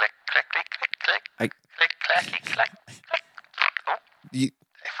 Click, click, click, click, click. I- Click, clacky, click, click. Oh, You,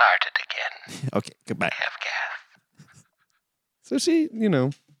 I farted again. okay, goodbye. I have gas. So she,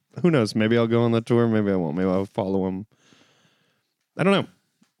 Who knows? Maybe I'll go on the tour. Maybe I won't. Maybe I'll follow him. I don't know.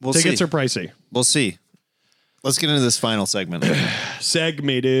 Tickets are pricey. We'll see. Let's get into this final segment. Seg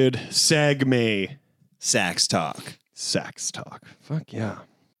me, dude. Seg me. Sax talk. Sax talk. Fuck yeah.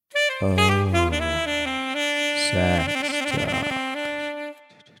 Oh, sax talk.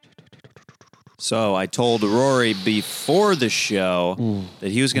 So I told Rory before the show that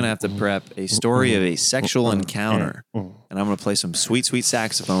he was going to have to prep a story of a sexual encounter. And I'm going to play some sweet, sweet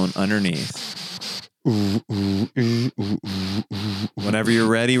saxophone underneath. Whenever you're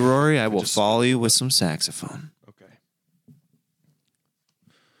ready, Rory, I will follow you with some saxophone. Okay.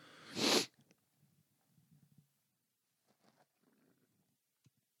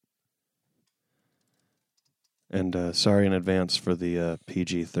 And sorry in advance for the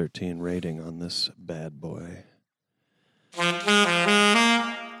PG-13 rating on this bad boy.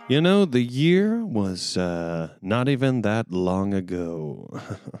 You know, the year was not even that long ago.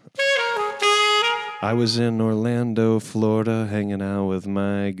 I was in Orlando, Florida, hanging out with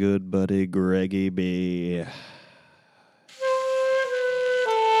my good buddy Greggy B.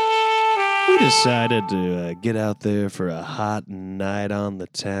 We decided to get out there for a hot night on the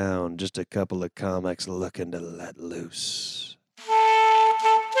town. Just a couple of comics looking to let loose.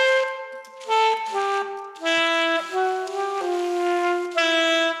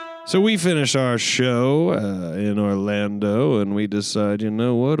 So we finish our show in Orlando, and we decide, you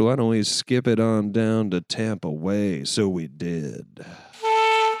know what, why don't we skip it on down to Tampa Way? So we did.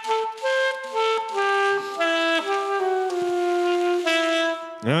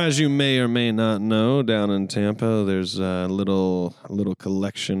 Now, as you may or may not know, down in Tampa, there's a little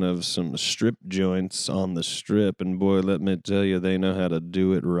collection of some strip joints on the strip, and boy, let me tell you, they know how to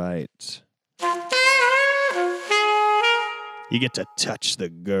do it right. You get to touch the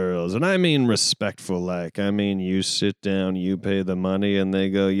girls, and I mean respectful like. I mean, you sit down, you pay the money, and they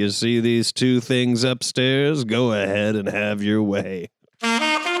go, you see these two things upstairs? Go ahead and have your way.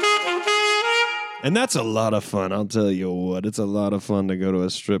 And that's a lot of fun, I'll tell you what. It's a lot of fun to go to a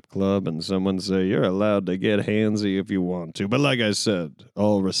strip club and someone say, you're allowed to get handsy if you want to. But like I said,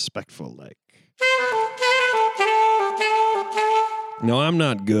 all respectful like. No, I'm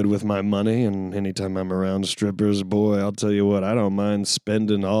not good with my money, and anytime I'm around strippers, boy, I'll tell you what, I don't mind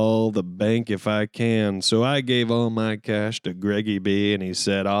spending all the bank if I can. So I gave all my cash to Greggy B, and he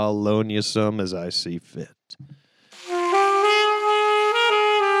said, I'll loan you some as I see fit.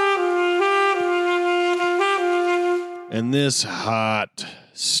 And this hot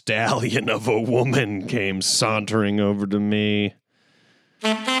stallion of a woman came sauntering over to me,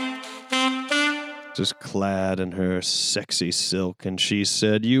 just clad in her sexy silk, and she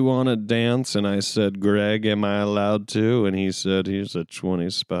said, you want to dance? And I said, Greg, am I allowed to? And he said, here's a 20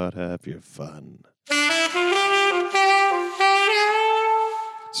 spot, have your fun.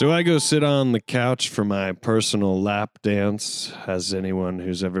 So I go sit on the couch for my personal lap dance. As anyone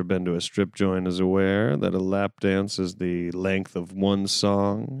who's ever been to a strip joint is aware, that a lap dance is the length of one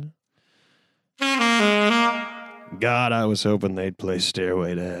song. God, I was hoping they'd play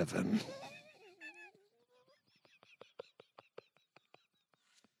Stairway to Heaven.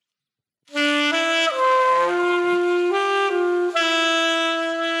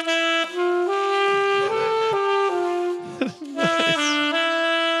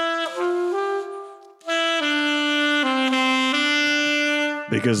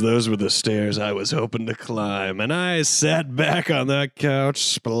 Because those were the stairs I was hoping to climb. And I sat back on that couch,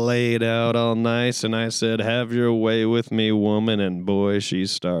 splayed out all nice, and I said, have your way with me, woman. And boy, she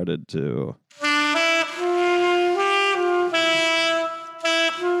started to.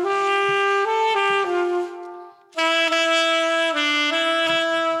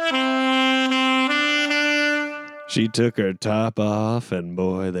 She took her top off, and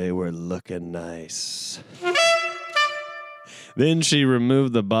boy, they were looking nice. Then she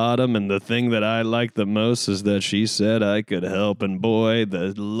removed the bottom, and the thing that I liked the most is that she said I could help, and boy,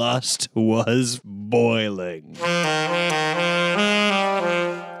 the lust was boiling.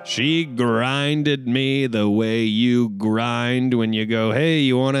 She grinded me the way you grind when you go, hey,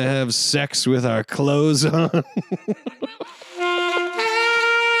 you want to have sex with our clothes on?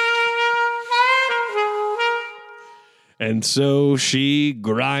 And so she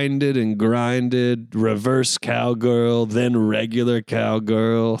grinded and grinded, reverse cowgirl, then regular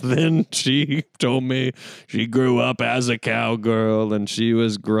cowgirl. Then she told me she grew up as a cowgirl, and she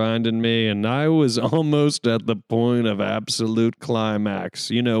was grinding me, and I was almost at the point of absolute climax.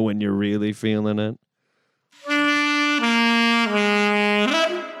 You know, when you're really feeling it.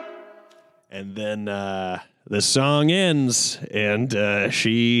 And then the song ends, and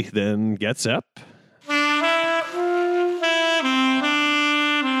she then gets up.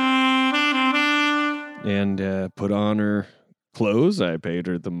 and put on her clothes. I paid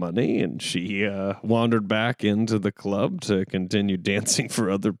her the money, and she wandered back into the club to continue dancing for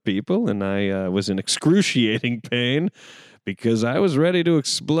other people. And I was in excruciating pain because I was ready to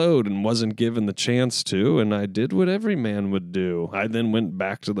explode and wasn't given the chance to. And I did what every man would do. I then went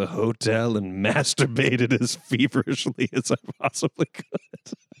back to the hotel and masturbated as feverishly as I possibly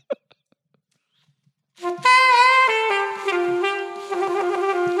could.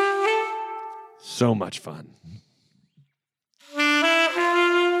 So much fun.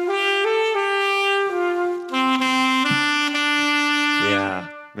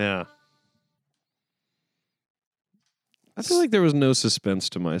 Yeah. I feel like there was no suspense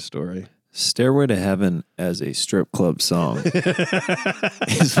to my story. Stairway to Heaven as a strip club song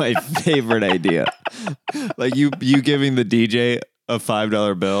is my favorite idea. Like you giving the DJ a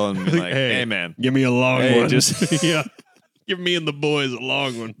 $5 bill and be like, hey man, Give me a long Hey, one. just- yeah. Give me and the boys a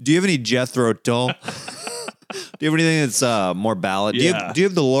long one. do you have any Jethro Tull? Do you have anything that's more ballad? Yeah. Do you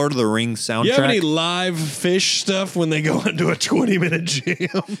have the Lord of the Rings soundtrack? Do you have any live fish stuff when they go into a 20-minute jam?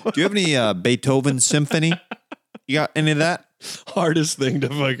 Do you have any Beethoven symphony? You got any of that? Hardest thing to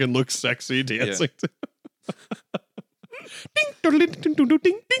fucking look sexy dancing to.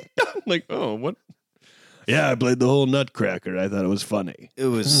 Like, oh, what? Yeah, I played the whole Nutcracker. I thought it was funny. It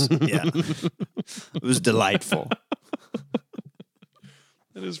was it was delightful.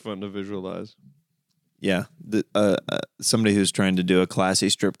 It is fun to visualize. Yeah, somebody who's trying to do a classy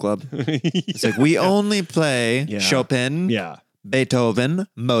strip club. It's like we only play Chopin, Yeah. Beethoven,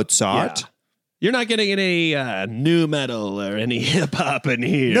 Mozart. Yeah. You're not getting any new metal or any hip hop in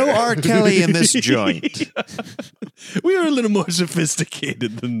here. No R. Kelly in this joint. We are a little more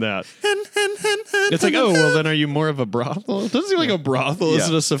sophisticated than that. It's like, oh, well, then are you more of a brothel? It doesn't seem like a brothel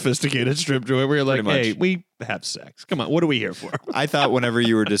isn't a sophisticated strip joint where you're like, Pretty much. hey, we have sex. Come on, what are we here for? I thought whenever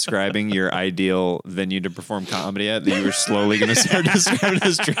you were describing your ideal venue to perform comedy at, that you were slowly going to start describing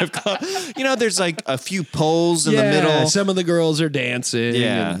a strip club. You know, there's like a few poles in the middle. Some of the girls are dancing.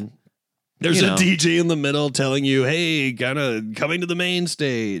 Yeah. and there's You a know. DJ in the middle telling you, hey, kind of coming to the main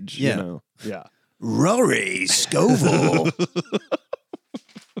stage. Yeah. You know? Yeah. Rory Scovel.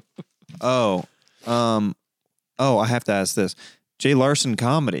 I have to ask this. Jay Larson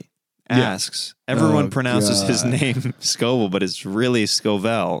Comedy asks, everyone pronounces his name Scovel, but it's really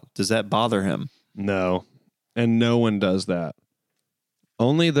Scovell. Does that bother him? No. And no one does that.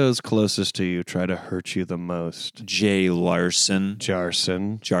 Only those closest to you try to hurt you the most. Jay Larson.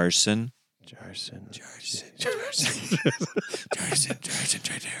 Jarson. Jarson.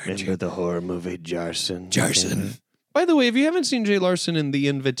 Remember the horror movie Jarson? Jarson. By the way, if you haven't seen Jay Larson in The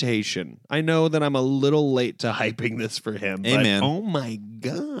Invitation, I know that I'm a little late to hyping this for him. Hey, but man. Oh my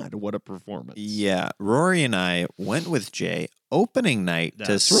God, what a performance. Yeah, Rory and I went with Jay opening night to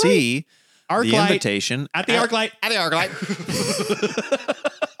That's right. see Arclight. The Invitation At the Arclight. At the Arclight.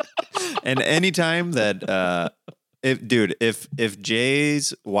 And anytime that if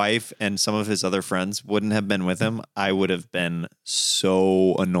Jay's wife and some of his other friends wouldn't have been with him, I would have been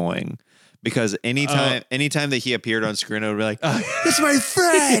so annoying. Because anytime that he appeared on screen, I would be like, "That's my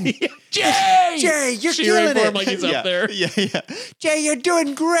friend, Jay, you're Cheering killing for it." him like he's up there. Yeah. Jay, you're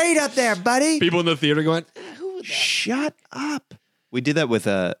doing great up there, buddy. People in the theater going, Shut up. We did that with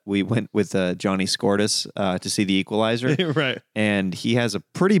we went with Johnny Scortis to see The Equalizer. right. And he has a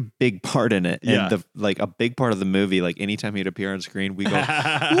pretty big part in it. Yeah. And a big part of the movie, like anytime he'd appear on screen, we go,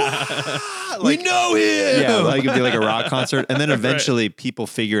 We know him. yeah, like it'd be like a rock concert. And then eventually people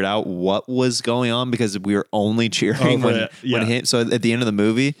figured out what was going on because we were only cheering Over it. Yeah. when he, so at the end of the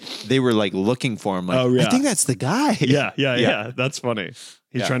movie, they were like looking for him. Like, Oh, yeah. I think that's the guy. Yeah. That's funny.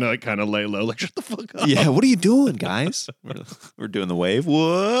 He's Yeah. trying to like kind of lay low, like shut the fuck up. Yeah, what are you doing, guys? We're doing the wave.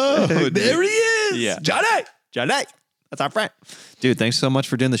 Whoa. There he is. Yeah. Johnny. That's our friend. Dude, thanks so much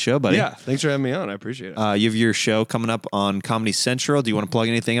for doing the show, buddy. Yeah. Thanks for having me on. I appreciate it. You have your show coming up on Comedy Central. Do you want to plug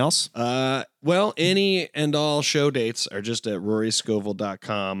anything else? Well, any and all show dates are just at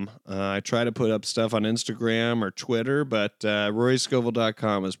roryscovel.com. I try to put up stuff on Instagram or Twitter, but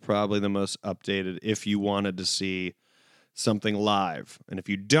roryscovel.com is probably the most updated if you wanted to see something live. And if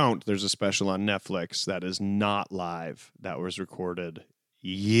you don't, there's a special on Netflix that is not live. That was recorded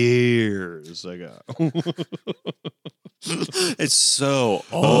years ago. It's so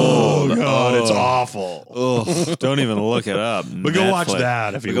Oh, God, it's awful. Oh, don't even look it up. But go watch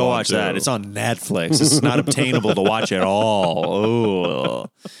that if you go want watch to. that. It's on Netflix. It's not obtainable to watch at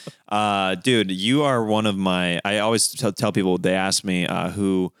all. Oh, dude, you are one of my. I always tell people, they ask me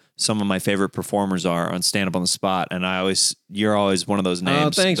who some of my favorite performers are on Stand Up on the Spot, and you're always one of those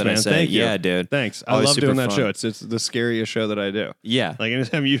names. Thanks, that man. I say, Thank you. Yeah, dude. Thanks. I Always love super doing that fun. show. It's the scariest show that I do. Yeah. Like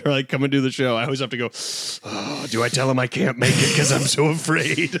anytime you're like, come and do the show, I always have to go, oh, do I tell him I can't make it because I'm so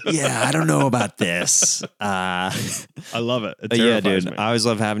afraid? Yeah, I don't know about this. I love it. It Yeah, terrifies dude. me. I always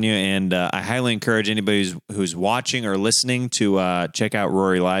love having you, and I highly encourage anybody who's watching or listening to check out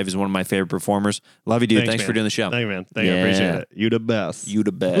Rory live. He's one of my favorite performers. Love you, dude. Thanks man. for doing the show. Thank you, man. Thank you. I appreciate it. You the best. You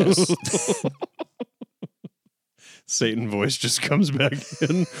the best. Satan voice just comes back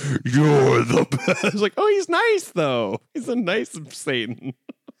in. You're the best. Like, oh, he's nice though. He's a nice Satan.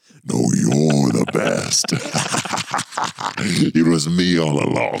 No, you're the best. It was me all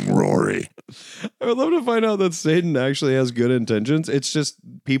along, Rory. I would love to find out that Satan actually has good intentions. It's just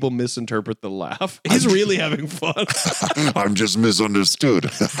people misinterpret the laugh. He's really having fun. I'm just misunderstood.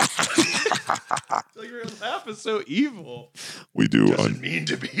 Like your laugh is so evil. We do Mean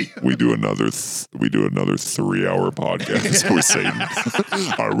to be. we do another 3-hour podcast with Satan.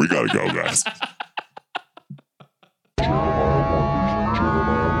 All right, we gotta go, guys.